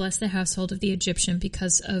Lord blessed the household of the Egyptian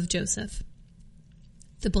because of Joseph.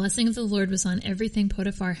 The blessing of the Lord was on everything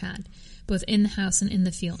Potiphar had, both in the house and in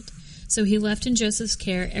the field. So he left in Joseph's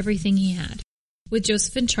care everything he had. With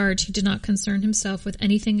Joseph in charge, he did not concern himself with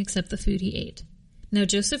anything except the food he ate. Now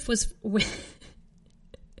Joseph was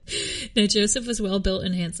well built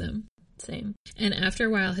and handsome. Same. And after a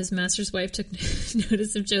while, his master's wife took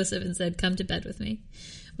notice of Joseph and said, come to bed with me.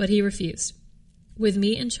 But he refused. With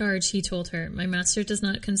me in charge, he told her, my master does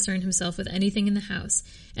not concern himself with anything in the house.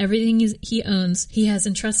 Everything he owns he has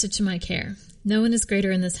entrusted to my care. No one is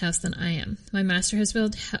greater in this house than I am. My master has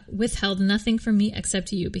withheld nothing from me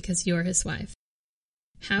except you, because you are his wife.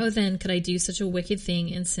 How then could I do such a wicked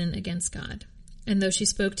thing and sin against God? And though she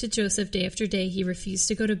spoke to Joseph day after day, he refused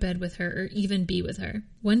to go to bed with her or even be with her.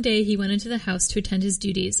 One day he went into the house to attend his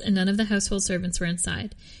duties, and none of the household servants were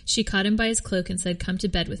inside. She caught him by his cloak and said, "Come to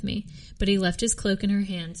bed with me." But he left his cloak in her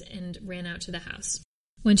hand and ran out to the house.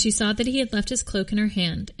 When she saw that he had left his cloak in her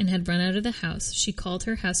hand and had run out of the house, she called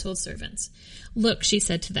her household servants. "Look," she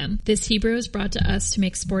said to them, "this Hebrew is brought to us to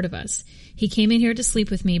make sport of us. He came in here to sleep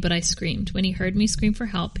with me, but I screamed. When he heard me scream for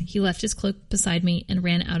help, he left his cloak beside me and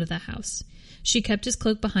ran out of the house." She kept his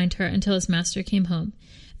cloak behind her until his master came home.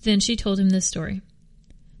 Then she told him this story.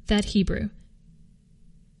 That Hebrew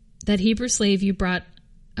slave you brought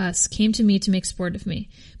us came to me to make sport of me,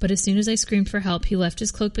 but as soon as I screamed for help, he left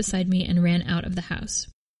his cloak beside me and ran out of the house.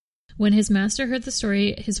 When his master heard the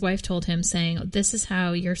story his wife told him, saying, "This is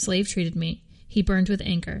how your slave treated me," he burned with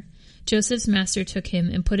anger. Joseph's master took him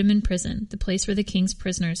and put him in prison, the place where the king's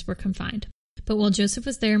prisoners were confined. But while Joseph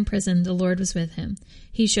was there in prison, the Lord was with him.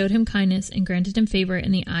 He showed him kindness and granted him favor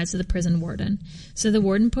in the eyes of the prison warden. So the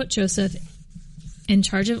warden put Joseph in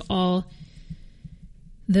charge of all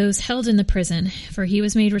those held in the prison, for he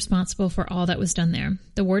was made responsible for all that was done there.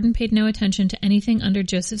 The warden paid no attention to anything under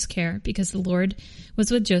Joseph's care, because the Lord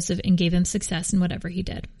was with Joseph and gave him success in whatever he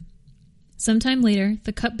did. Sometime later,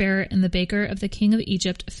 the cupbearer and the baker of the king of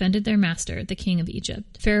Egypt offended their master, the king of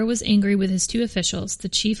Egypt. Pharaoh was angry with his two officials, the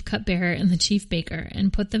chief cupbearer and the chief baker,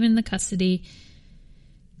 and put them in custody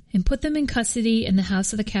in the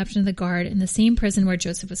house of the captain of the guard in the same prison where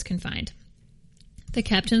Joseph was confined. The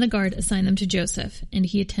captain of the guard assigned them to Joseph, and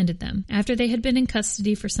he attended them. After they had been in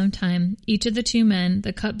custody for some time, each of the two men,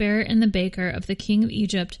 the cupbearer and the baker of the king of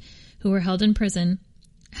Egypt, who were held in prison,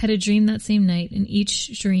 had a dream that same night, and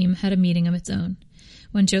each dream had a meaning of its own.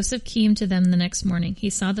 When Joseph came to them the next morning, he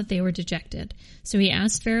saw that they were dejected. So he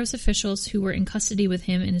asked Pharaoh's officials who were in custody with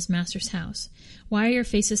him in his master's house, "Why are your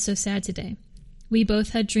faces so sad today?" "We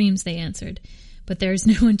both had dreams," they answered, "but there is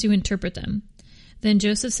no one to interpret them." Then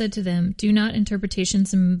Joseph said to them, "Do not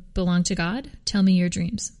interpretations belong to God? Tell me your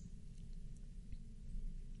dreams."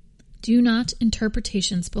 Do not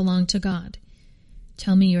interpretations belong to God?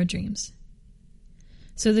 Tell me your dreams.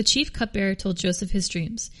 So the chief cupbearer told Joseph his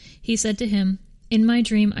dreams. He said to him, "In my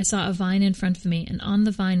dream I saw a vine in front of me, and on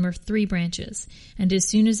the vine were 3 branches, and as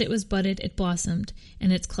soon as it was budded it blossomed,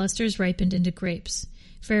 and its clusters ripened into grapes.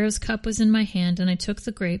 Pharaoh's cup was in my hand, and I took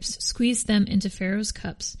the grapes, squeezed them into Pharaoh's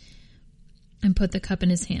cups, and put the cup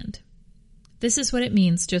in his hand." "This is what it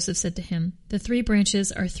means," Joseph said to him. "The 3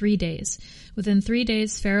 branches are 3 days. Within 3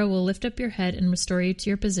 days Pharaoh will lift up your head and restore you to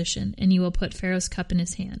your position, and you will put Pharaoh's cup in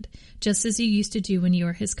his hand, just as you used to do when you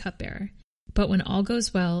were his cupbearer. But when all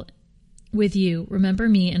goes well with you, remember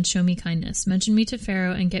me and show me kindness. Mention me to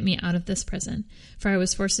Pharaoh and get me out of this prison, for I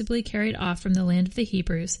was forcibly carried off from the land of the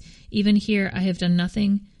Hebrews. Even here I have done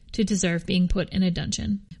nothing to deserve being put in a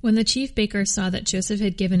dungeon." When the chief baker saw that Joseph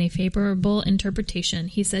had given a favorable interpretation,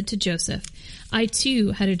 he said to Joseph, "I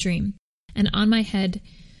too had a dream, and on my head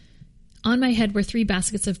were 3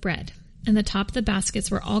 baskets of bread, and the top of the baskets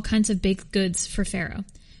were all kinds of baked goods for Pharaoh,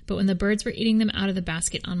 but when the birds were eating them out of the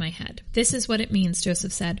basket on my head." "This is what it means,"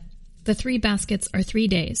 Joseph said. "The 3 baskets are 3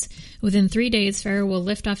 days. Within 3 days Pharaoh will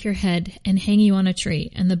lift off your head and hang you on a tree,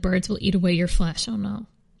 and the birds will eat away your flesh." Oh no.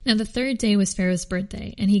 Now the 3rd day was Pharaoh's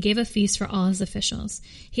birthday, and he gave a feast for all his officials.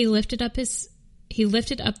 He lifted up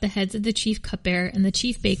the heads of the chief cupbearer and the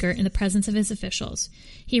chief baker in the presence of his officials.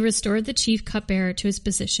 He restored the chief cupbearer to his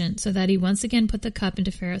position, so that he once again put the cup into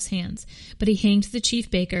Pharaoh's hands. But he hanged the chief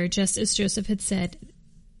baker, just as Joseph had said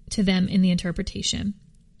to them in the interpretation.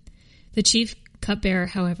 The chief cupbearer,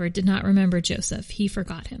 however, did not remember Joseph. He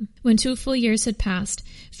forgot him. When 2 full years had passed,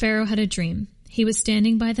 Pharaoh had a dream. He was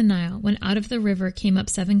standing by the Nile, when out of the river came up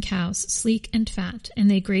 7 cows, sleek and fat, and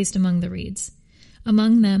they grazed among the reeds.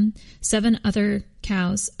 Among them 7 other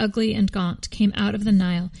cows, ugly and gaunt, came out of the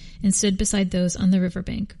Nile and stood beside those on the river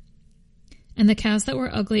bank. And the cows that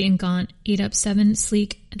were ugly and gaunt ate up 7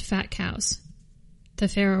 sleek and fat cows. The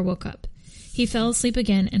Pharaoh woke up. He fell asleep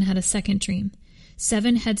again and had a second dream.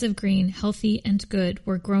 7 heads of grain, healthy and good,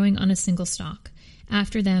 were growing on a single stalk.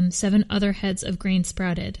 After them 7 other heads of grain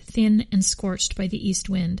sprouted, thin and scorched by the east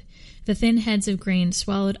wind. The thin heads of grain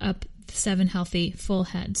swallowed up the 7 healthy, full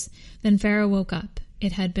heads. Then Pharaoh woke up.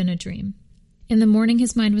 It had been a dream. In the morning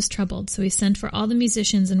his mind was troubled, so he sent for all the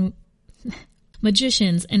magicians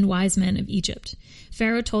and wise men of Egypt.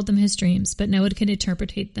 Pharaoh told them his dreams, but no one could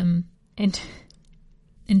interpret them.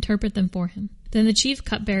 interpret them for him." Then the chief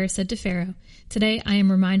cupbearer said to Pharaoh, "Today I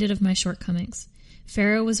am reminded of my shortcomings.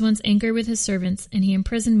 Pharaoh was once angry with his servants, and he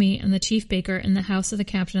imprisoned me and the chief baker in the house of the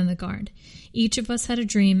captain of the guard. Each of us had a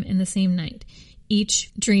dream in the same night.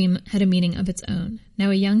 Each dream had a meaning of its own.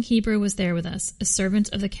 Now a young Hebrew was there with us, a servant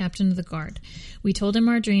of the captain of the guard. We told him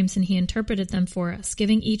our dreams, and he interpreted them for us,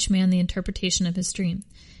 giving each man the interpretation of his dream.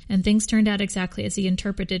 And things turned out exactly as he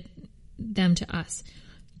interpreted them to us.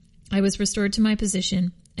 I was restored to my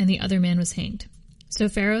position, and the other man was hanged." So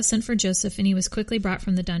Pharaoh sent for Joseph, and he was quickly brought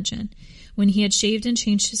from the dungeon. When he had shaved and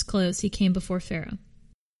changed his clothes, he came before Pharaoh.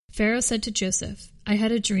 Pharaoh said to Joseph, "I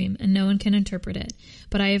had a dream, and no one can interpret it,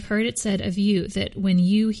 but I have heard it said of you that when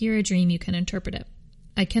you hear a dream you can interpret it."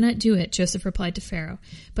 "I cannot do it," Joseph replied to Pharaoh,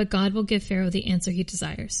 "but God will give Pharaoh the answer he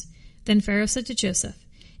desires." Then Pharaoh said to Joseph,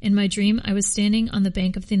 "In my dream I was standing on the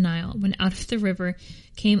bank of the Nile, when out of the river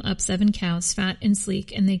came up 7 cows, fat and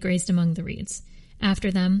sleek, and they grazed among the reeds.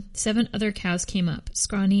 After them 7 other cows came up,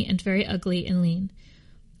 scrawny and very ugly and lean.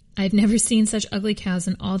 I have never seen such ugly cows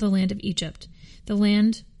in all the land of Egypt. The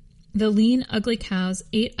lean, ugly cows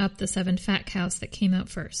ate up the 7 fat cows that came out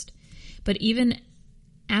first. But even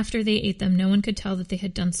after they ate them, no one could tell that they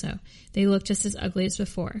had done so. They looked just as ugly as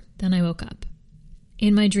before. Then I woke up.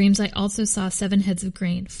 In my dreams I also saw 7 heads of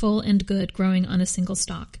grain, full and good, growing on a single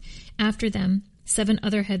stalk. After them 7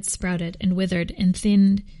 other heads sprouted and withered and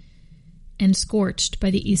thinned and scorched by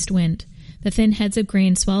the east wind. The thin heads of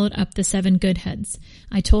grain swallowed up the 7 good heads.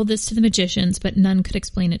 I told this to the magicians, but none could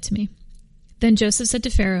explain it to me." Then Joseph said to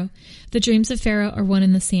Pharaoh, "The dreams of Pharaoh are one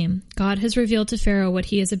and the same. God has revealed to Pharaoh what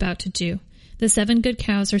he is about to do. The 7 good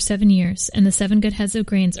cows are 7 years, and the 7 good heads of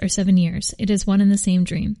grains are 7 years. It is one and the same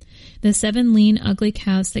dream. The 7 lean, ugly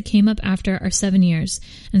cows that came up after are 7 years,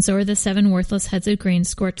 and so are the 7 worthless heads of grain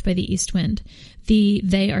scorched by the east wind.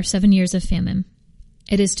 They are 7 years of famine.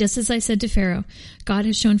 It is just as I said to Pharaoh. God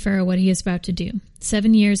has shown Pharaoh what he is about to do.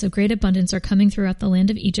 7 years of great abundance are coming throughout the land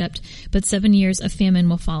of Egypt, but 7 years of famine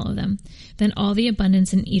will follow them. Then all the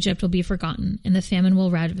abundance in Egypt will be forgotten, and the famine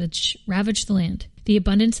will ravage the land. The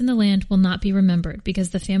abundance in the land will not be remembered, because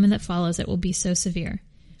the famine that follows it will be so severe.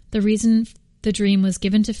 The reason the dream was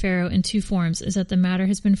given to Pharaoh in 2 forms is that the matter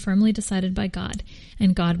has been firmly decided by God,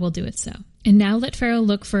 and God will do it so. And now let Pharaoh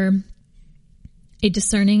look for a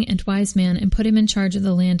discerning and wise man, and put him in charge of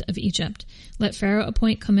the land of Egypt. Let Pharaoh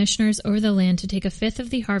appoint commissioners over the land to take 1/5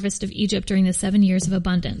 of the harvest of Egypt during the 7 years of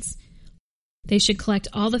abundance. They should collect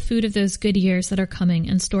all the food of those good years that are coming,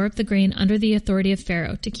 and store up the grain under the authority of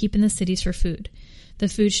Pharaoh, to keep in the cities for food. The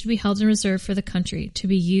food should be held in reserve for the country, to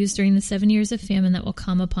be used during the 7 years of famine that will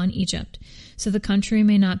come upon Egypt, so the country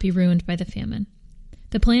may not be ruined by the famine."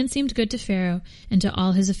 The plan seemed good to Pharaoh and to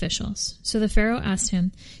all his officials. So the Pharaoh asked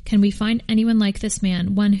him, "Can we find anyone like this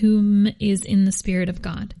man, one whom is in the Spirit of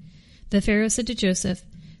God?" The Pharaoh said to Joseph,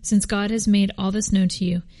 "Since God has made all this known to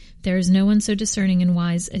you, there is no one so discerning and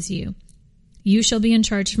wise as you. You shall be in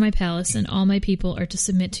charge of my palace, and all my people are to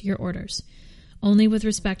submit to your orders. Only with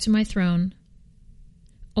respect to the throne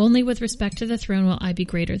will I be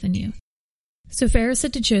greater than you." So Pharaoh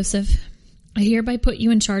said to Joseph, "I hereby put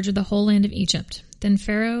you in charge of the whole land of Egypt." Then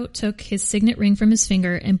Pharaoh took his signet ring from his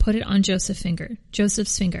finger and put it on Joseph's finger.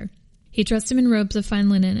 He dressed him in robes of fine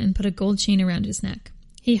linen and put a gold chain around his neck.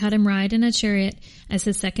 He had him ride in a chariot as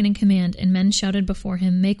his second in command, and men shouted before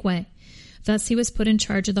him, "Make way." Thus he was put in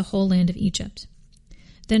charge of the whole land of Egypt.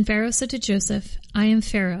 Then Pharaoh said to Joseph, "I am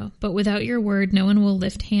Pharaoh, but without your word no one will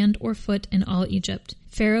lift hand or foot in all Egypt."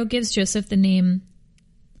 Pharaoh gives Joseph the name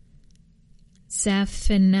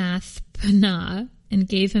Zaphenath-paneah, and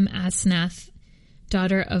gave him Asenath,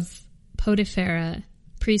 daughter of Potiphera,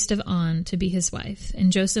 priest of On, to be his wife,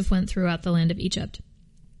 and Joseph went throughout the land of Egypt.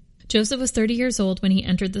 Joseph was 30 years old when he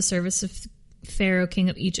entered the service of Pharaoh, king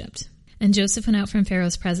of Egypt. And Joseph went out from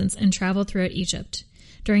Pharaoh's presence and traveled throughout Egypt.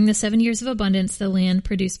 During the 7 years of abundance, the land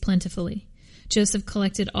produced plentifully. Joseph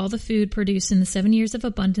collected all the food produced in the 7 years of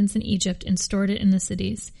abundance in Egypt and stored it in the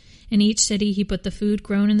cities. In each city he put the food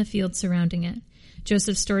grown in the fields surrounding it.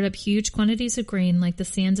 Joseph stored up huge quantities of grain like the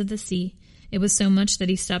sands of the sea. It was so much that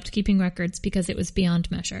he stopped keeping records because it was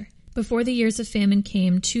beyond measure. Before the years of famine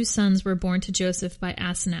came, 2 sons were born to Joseph by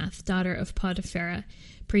Asenath, daughter of Potiphera,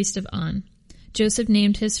 priest of On. Joseph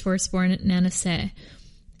named his firstborn Manasseh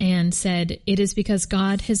and said, "It is because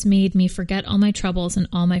God has made me forget all my troubles and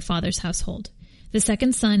all my father's household." The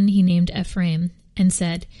second son he named Ephraim and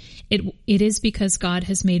said, It is because God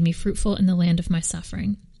has made me fruitful in the land of my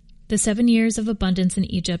suffering." The 7 years of abundance in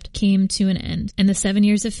Egypt came to an end, and the 7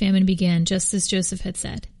 years of famine began, just as Joseph had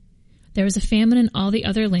said. There was a famine in all the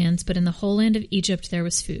other lands, but in the whole land of Egypt there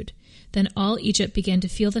was food. Then all Egypt began to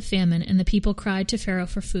feel the famine, and the people cried to Pharaoh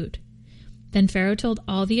for food. Then Pharaoh told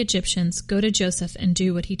all the Egyptians, "Go to Joseph and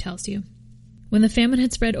do what he tells you." When the famine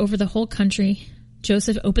had spread over the whole country,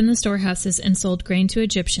 Joseph opened the storehouses and sold grain to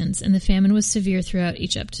Egyptians, and the famine was severe throughout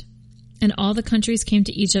Egypt. And all the countries came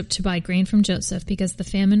to Egypt to buy grain from Joseph, because the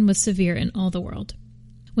famine was severe in all the world.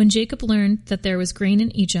 When Jacob learned that there was grain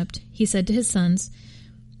in Egypt, he said to his sons,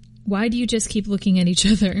 "Why do you just keep looking at each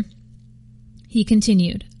other?" He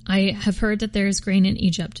continued, "I have heard that there is grain in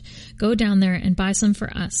Egypt. Go down there and buy some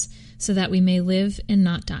for us, so that we may live and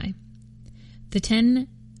not die." The 10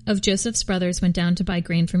 of Joseph's brothers went down to buy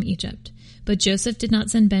grain from Egypt. But Joseph did not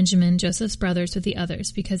send Benjamin, Joseph's brothers, with the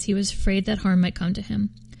others, because he was afraid that harm might come to him.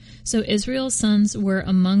 So Israel's sons were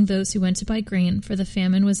among those who went to buy grain, for the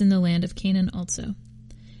famine was in the land of Canaan also.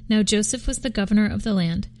 Now Joseph was the governor of the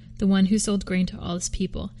land, the one who sold grain to all his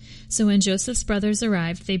people. So when Joseph's brothers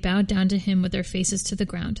arrived, they bowed down to him with their faces to the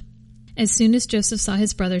ground. As soon as Joseph saw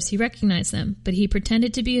his brothers, he recognized them, but he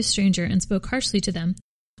pretended to be a stranger and spoke harshly to them.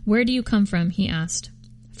 "Where do you come from?" he asked.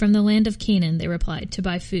 "From the land of Canaan," they replied, "to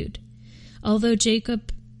buy food." Although Joseph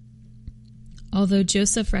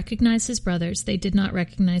recognized his brothers, they did not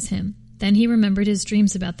recognize him. Then he remembered his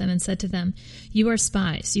dreams about them and said to them, "You are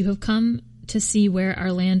spies. You have come to see where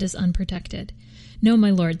our land is unprotected." "No, my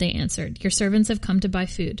lord," they answered. "Your servants have come to buy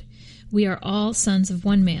food. We are all sons of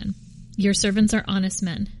one man. Your servants are honest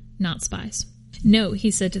men, not spies." "No," he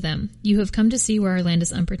said to them, "you have come to see where our land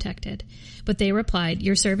is unprotected." But they replied,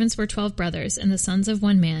 "Your servants were 12 brothers and the sons of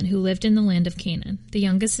one man who lived in the land of Canaan. The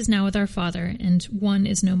youngest is now with our father, and one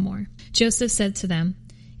is no more." Joseph said to them,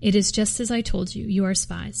 "It is just as I told you. You are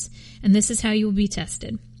spies, and this is how you will be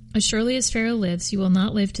tested. As surely as Pharaoh lives, you will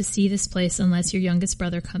not live to see this place unless your youngest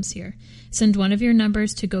brother comes here. Send one of your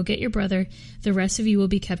numbers to go get your brother. The rest of you will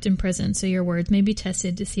be kept in prison, so your words may be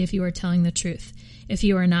tested to see if you are telling the truth. If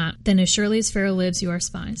you are not, then as surely as Pharaoh lives, you are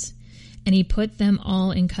spies." And he put them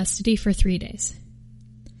all in custody for 3 days.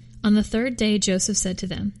 On the 3rd day, Joseph said to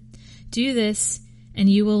them, "Do this, and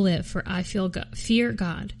you will live, for I fear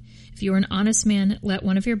God. If you are an honest man, let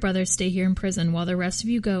one of your brothers stay here in prison, while the rest of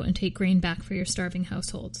you go and take grain back for your starving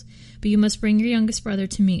households. But you must bring your youngest brother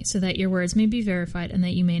to me, so that your words may be verified and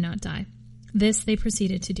that you may not die." This they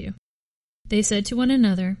proceeded to do. They said to one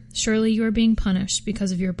another, "Surely you are being punished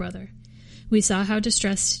because of your brother. We saw how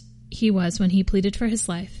distressed he was when he pleaded for his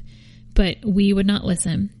life, but we would not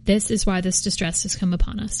listen. This is why this distress has come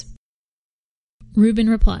upon us." Reuben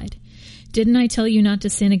replied, "Didn't I tell you not to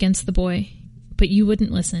sin against the boy? But you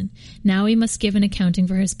wouldn't listen. Now he must give an accounting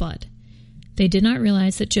for his blood." They did not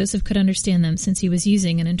realize that Joseph could understand them, since he was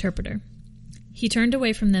using an interpreter. He turned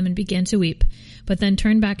away from them and began to weep, but then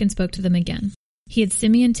turned back and spoke to them again. He had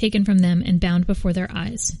Simeon taken from them and bound before their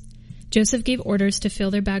eyes. Joseph gave orders to fill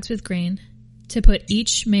their bags with grain, to put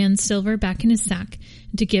each man's silver back in his sack,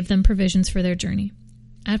 and to give them provisions for their journey.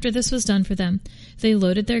 After this was done for them, they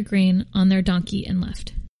loaded their grain on their donkey and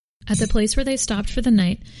left. At the place where they stopped for the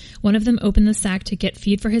night, one of them opened the sack to get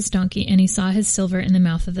feed for his donkey, and he saw his silver in the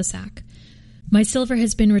mouth of the sack. "My silver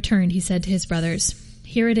has been returned," he said to his brothers.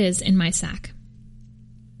 "Here it is in my sack."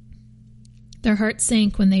 Their hearts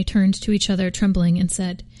sank when they turned to each other trembling and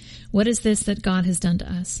said, "What is this that God has done to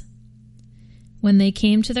us?" When they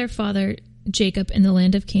came to their father Jacob in the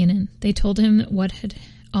land of Canaan, they told him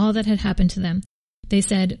all that had happened to them. They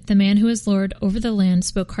said, "The man who is lord over the land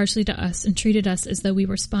spoke harshly to us and treated us as though we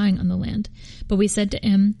were spying on the land. But we said to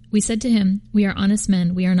him, 'We are honest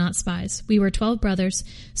men, we are not spies. We were 12 brothers,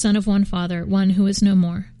 son of one father, one who is no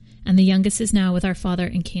more, and the youngest is now with our father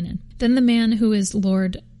in Canaan.' Then the man who is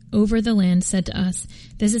lord over the land said to us,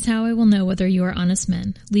 'This is how I will know whether you are honest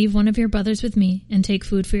men. Leave one of your brothers with me, and take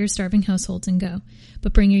food for your starving households and go.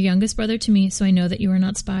 But bring your youngest brother to me, so I know that you are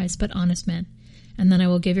not spies, but honest men. And then I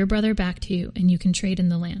will give your brother back to you, and you can trade in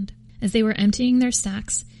the land.' As they were emptying their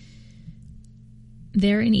sacks,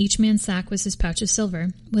 there in each man's sack was his pouch of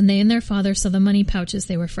silver. When they and their father saw the money pouches,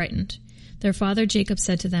 they were frightened. Their father Jacob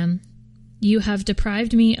said to them, 'You have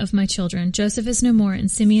deprived me of my children. Joseph is no more,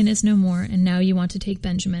 and Simeon is no more, and now you want to take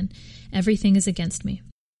Benjamin. Everything is against me.'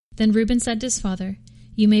 Then Reuben said to his father,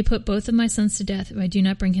 'You may put both of my sons to death if I do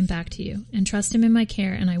not bring him back to you, and trust him in my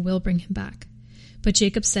care, and I will bring him back.' But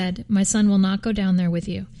Jacob said, 'My son will not go down there with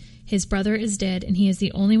you. His brother is dead, and he is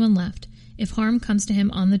the only one left. If harm comes to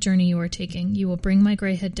him on the journey you are taking, you will bring my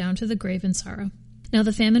gray head down to the grave in sorrow.' Now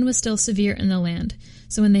the famine was still severe in the land.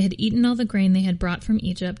 So when they had eaten all the grain they had brought from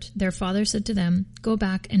Egypt, their father said to them, 'Go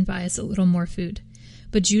back and buy us a little more food.'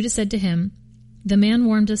 But Judah said to him, 'The man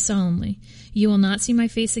warned us solemnly, "You will not see my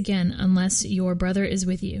face again unless your brother is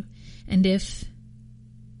with you. And if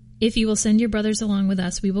you will send your brothers along with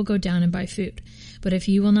us, we will go down and buy food. But if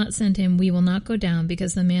you will not send him, we will not go down,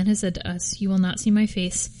 because the man has said to us, "You will not see my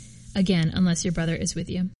face again unless your brother is with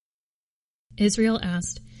you." Israel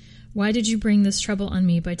asked, "Why did you bring this trouble on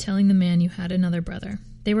me by telling the man you had another brother?"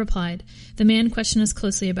 They replied, "The man questioned us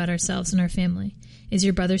closely about ourselves and our family. 'Is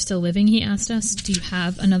your brother still living?' he asked us. 'Do you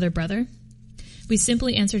have another brother?' We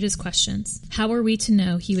simply answered his questions. How were we to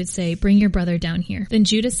know he would say, 'Bring your brother down here'?" Then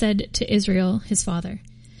Judah said to Israel, his father,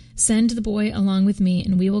 "Send the boy along with me,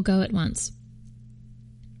 and we will go at once,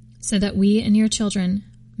 so that we and your children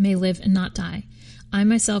may live and not die. I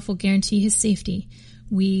myself will guarantee his safety.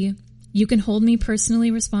 You can hold me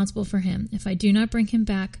personally responsible for him. If I do not bring him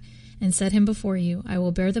back and set him before you, I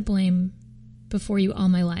will bear the blame before you all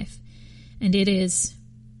my life. And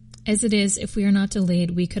as it is, if we are not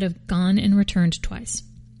delayed, we could have gone and returned twice."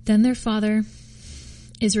 Then their father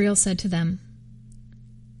Israel said to them,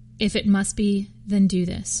 "If it must be, then do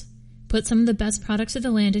this. Put some of the best products of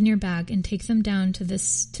the land in your bag and take them down to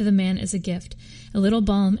the man as a gift, a little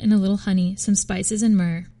balm and a little honey, some spices and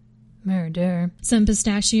myrrh, some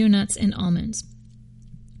pistachio nuts and almonds.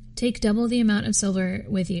 Take double the amount of silver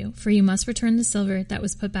with you, for you must return the silver that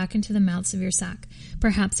was put back into the mouths of your sack.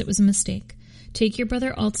 Perhaps it was a mistake. Take your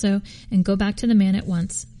brother also and go back to the man at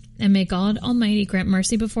once. And may God Almighty grant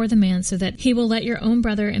mercy before the man so that he will let your own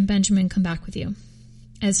brother and Benjamin come back with you.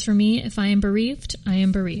 As for me, if I am bereaved, I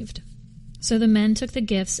am bereaved." So the men took the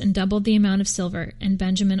gifts and doubled the amount of silver, and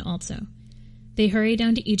Benjamin also. They hurried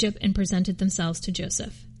down to Egypt and presented themselves to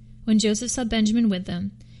Joseph. When Joseph saw Benjamin with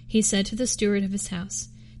them, he said to the steward of his house,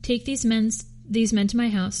 "Take these men to my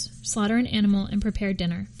house, slaughter an animal, and prepare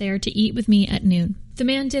dinner. They are to eat with me at noon." The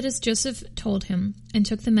man did as Joseph told him, and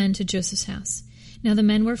took the men to Joseph's house. Now the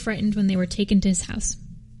men were frightened when they were taken to his house.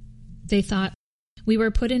 They thought, "We were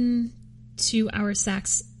put into our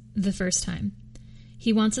sacks the first time.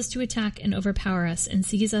 He wants us to attack and overpower us and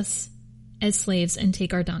seize us as slaves and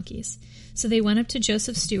take our donkeys." So they went up to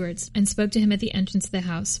Joseph's stewards and spoke to him at the entrance of the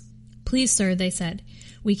house. "Please, sir," they said,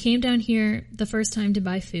 "we came down here the first time to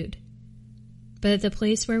buy food. But at the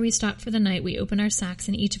place where we stopped for the night, we opened our sacks,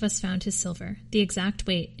 and each of us found his silver, the exact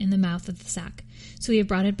weight, in the mouth of the sack. So we have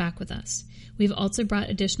brought it back with us. We've also brought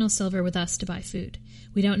additional silver with us to buy food.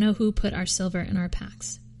 We don't know who put our silver in our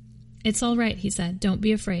packs." "It's all right," he said. "Don't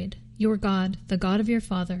be afraid. Your God, the God of your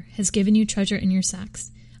father, has given you treasure in your sacks.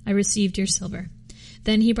 I received your silver."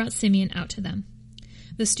 Then he brought Simeon out to them.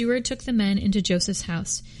 The steward took the men into Joseph's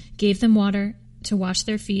house, gave them water to wash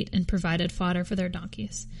their feet, and provided fodder for their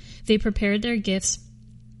donkeys. They prepared their gifts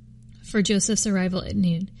for Joseph's arrival at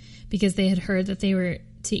noon, because they had heard that they were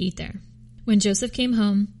to eat there. When Joseph came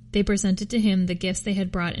home, they presented to him the gifts they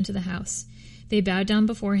had brought into the house. They bowed down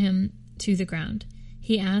before him to the ground.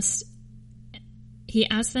 He asked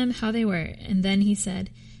them how they were, and then he said,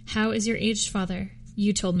 "How is your aged father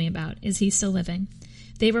you told me about? Is he still living?"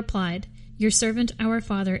 They replied, "Your servant, our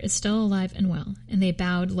father, is still alive and well," and they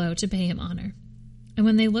bowed low to pay him honor. And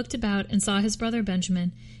when they looked about and saw his brother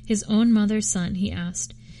Benjamin, his own mother's son, he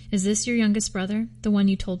asked, "Is this your youngest brother, the one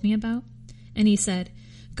you told me about?" And he said,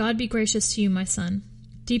 "God be gracious to you, my son."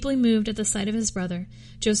 Deeply moved at the sight of his brother,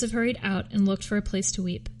 Joseph hurried out and looked for a place to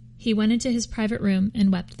weep. He went into his private room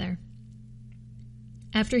and wept there.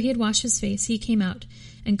 After he had washed his face, he came out,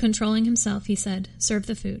 and controlling himself, he said, "Serve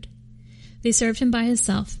the food." They served him by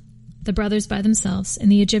himself, the brothers by themselves,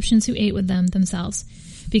 and the Egyptians who ate with them themselves,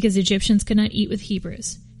 because Egyptians could not eat with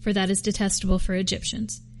Hebrews, for that is detestable for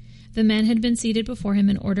Egyptians. The men had been seated before him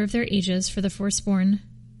in order of their ages from the firstborn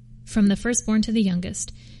to the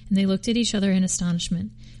youngest, and they looked at each other in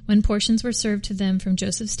astonishment. When portions were served to them from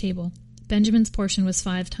Joseph's table, Benjamin's portion was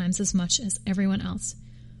 5 times as much as everyone else.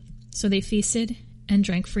 So they feasted and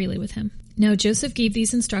drank freely with him. Now Joseph gave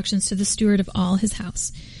these instructions to the steward of all his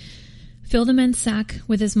house. "Fill the men's sack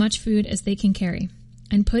with as much food as they can carry,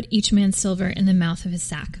 and put each man's silver in the mouth of his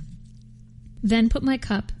sack. Then put my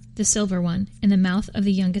cup, the silver one, in the mouth of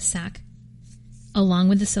the youngest sack, along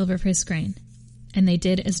with the silver for his grain." And they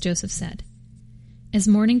did as Joseph said. As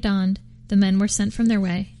morning dawned, the men were sent on their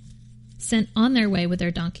way with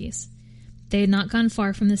their donkeys. They had not gone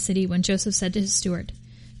far from the city when Joseph said to his steward,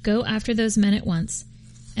 "Go after those men at once,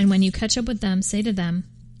 and when you catch up with them, say to them,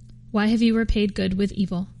 'Why have you repaid good with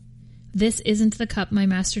evil? This isn't the cup my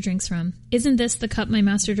master drinks from. Isn't this the cup my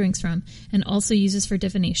master drinks from, and also uses for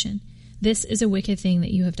divination? This is a wicked thing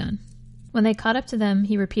that you have done.'" When he caught up with them,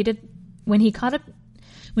 he repeated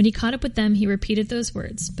those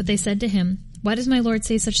words. But they said to him, "Why does my lord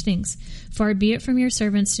say such things? Far be it from your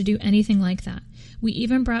servants to do anything like that. We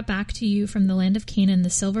even brought back to you from the land of Canaan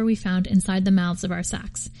the silver we found inside the mouths of our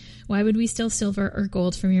sacks. Why would we steal silver or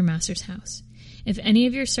gold from your master's house? If any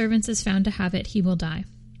of your servants is found to have it, he will die,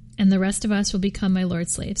 and the rest of us will become my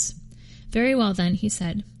lord's slaves." "Very well then," he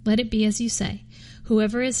said, "let it be as you say.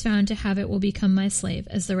 Whoever is found to have it will become my slave,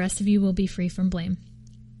 as the rest of you will be free from blame."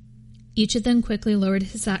 Each of them quickly lowered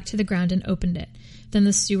his sack to the ground and opened it. Then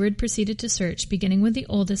the steward proceeded to search, beginning with the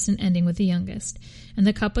oldest and ending with the youngest. And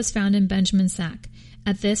the cup was found in Benjamin's sack.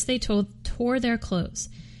 At this they tore their clothes.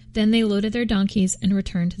 Then they loaded their donkeys and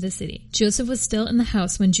returned to the city. Joseph was still in the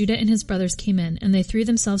house when Judah and his brothers came in, and they threw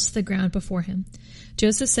themselves to the ground before him.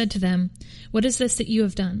 Joseph said to them, "What is this that you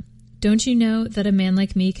have done? Don't you know that a man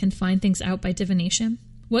like me can find things out by divination?"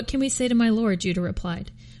 "What can we say to my lord?" Judah replied.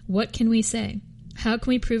 "What can we say? How can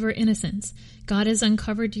we prove our innocence? God has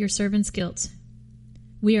uncovered your servant's guilt.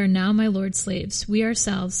 We are now my lord's slaves, we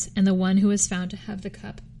ourselves, and the one who is found to have the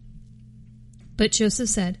cup." But Joseph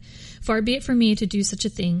said, "Far be it from me to do such a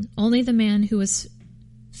thing. Only the man who was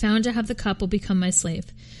found to have the cup will become my slave.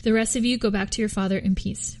 The rest of you go back to your father in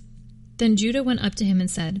peace." Then Judah went up to him and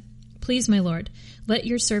said, "Please, my lord, let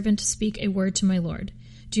your servant speak a word to my lord.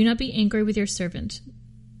 Do not be angry with your servant,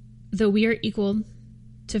 though we are equal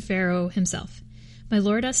to Pharaoh himself." My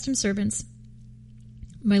lord asked his servants,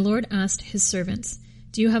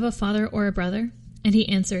 "Do you have a father or a brother?" And he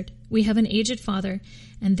answered, "We have an aged father,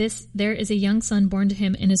 and there is a young son born to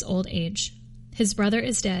him in his old age. His brother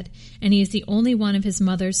is dead, and he is the only one of his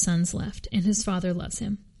mother's sons left, and his father loves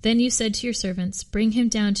him." Then you said to your servants, "Bring him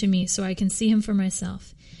down to me so I can see him for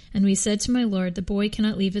myself." And we said to my lord, "The boy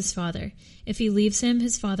cannot leave his father. If he leaves him,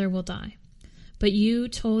 his father will die." But you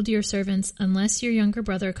told your servants, "Unless your younger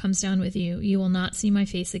brother comes down with you, you will not see my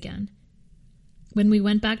face again." When we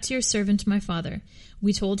went back to your servant, my father,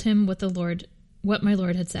 we told him what my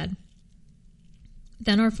lord had said.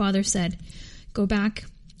 Then our father said, "Go back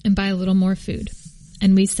and buy a little more food."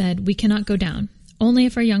 And we said, "We cannot go down. Only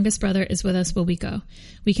if our youngest brother is with us will we go.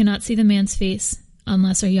 We cannot see the man's face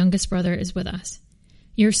unless our youngest brother is with us."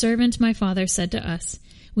 Your servant, my father, said to us,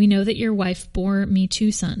 "We know that your wife bore me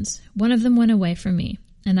 2 sons. One of them went away from me."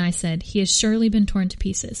 And I said, "He has surely been torn to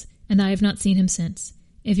pieces, and I have not seen him since.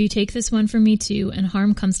 If you take this one from me too, and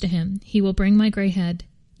harm comes to him, you will bring my gray head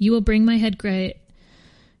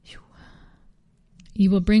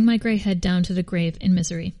down to the grave in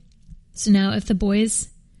misery. So now if the boy is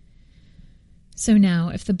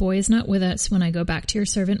not with us when I go back to your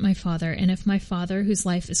servant my father, and if my father, whose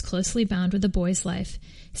life is closely bound with the boy's life,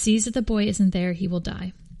 sees that the boy isn't there, he will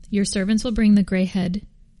die. Your servants will bring the gray head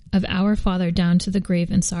of our father down to the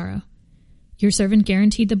grave in sorrow." Your servant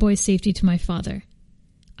guaranteed the boy's safety to my father.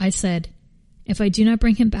 I said, "If I do not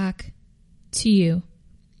bring him back to you,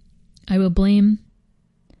 I will bear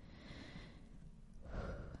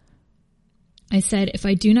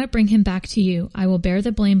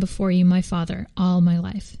the blame before you, my father, all my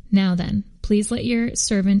life. Now then, please let your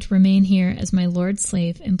servant remain here as my lord's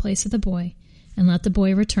slave in place of the boy, and let the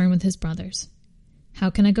boy return with his brothers. How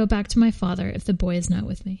can I go back to my father if the boy is not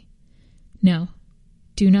with me? No,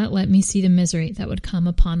 do not let me see the misery that would come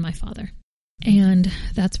upon my father." And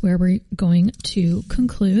that's where we're going to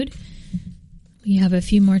conclude. We have a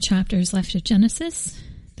few more chapters left of Genesis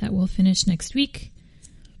that we'll finish next week,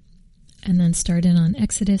 and then start in on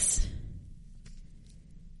Exodus.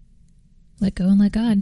 Let go and let God.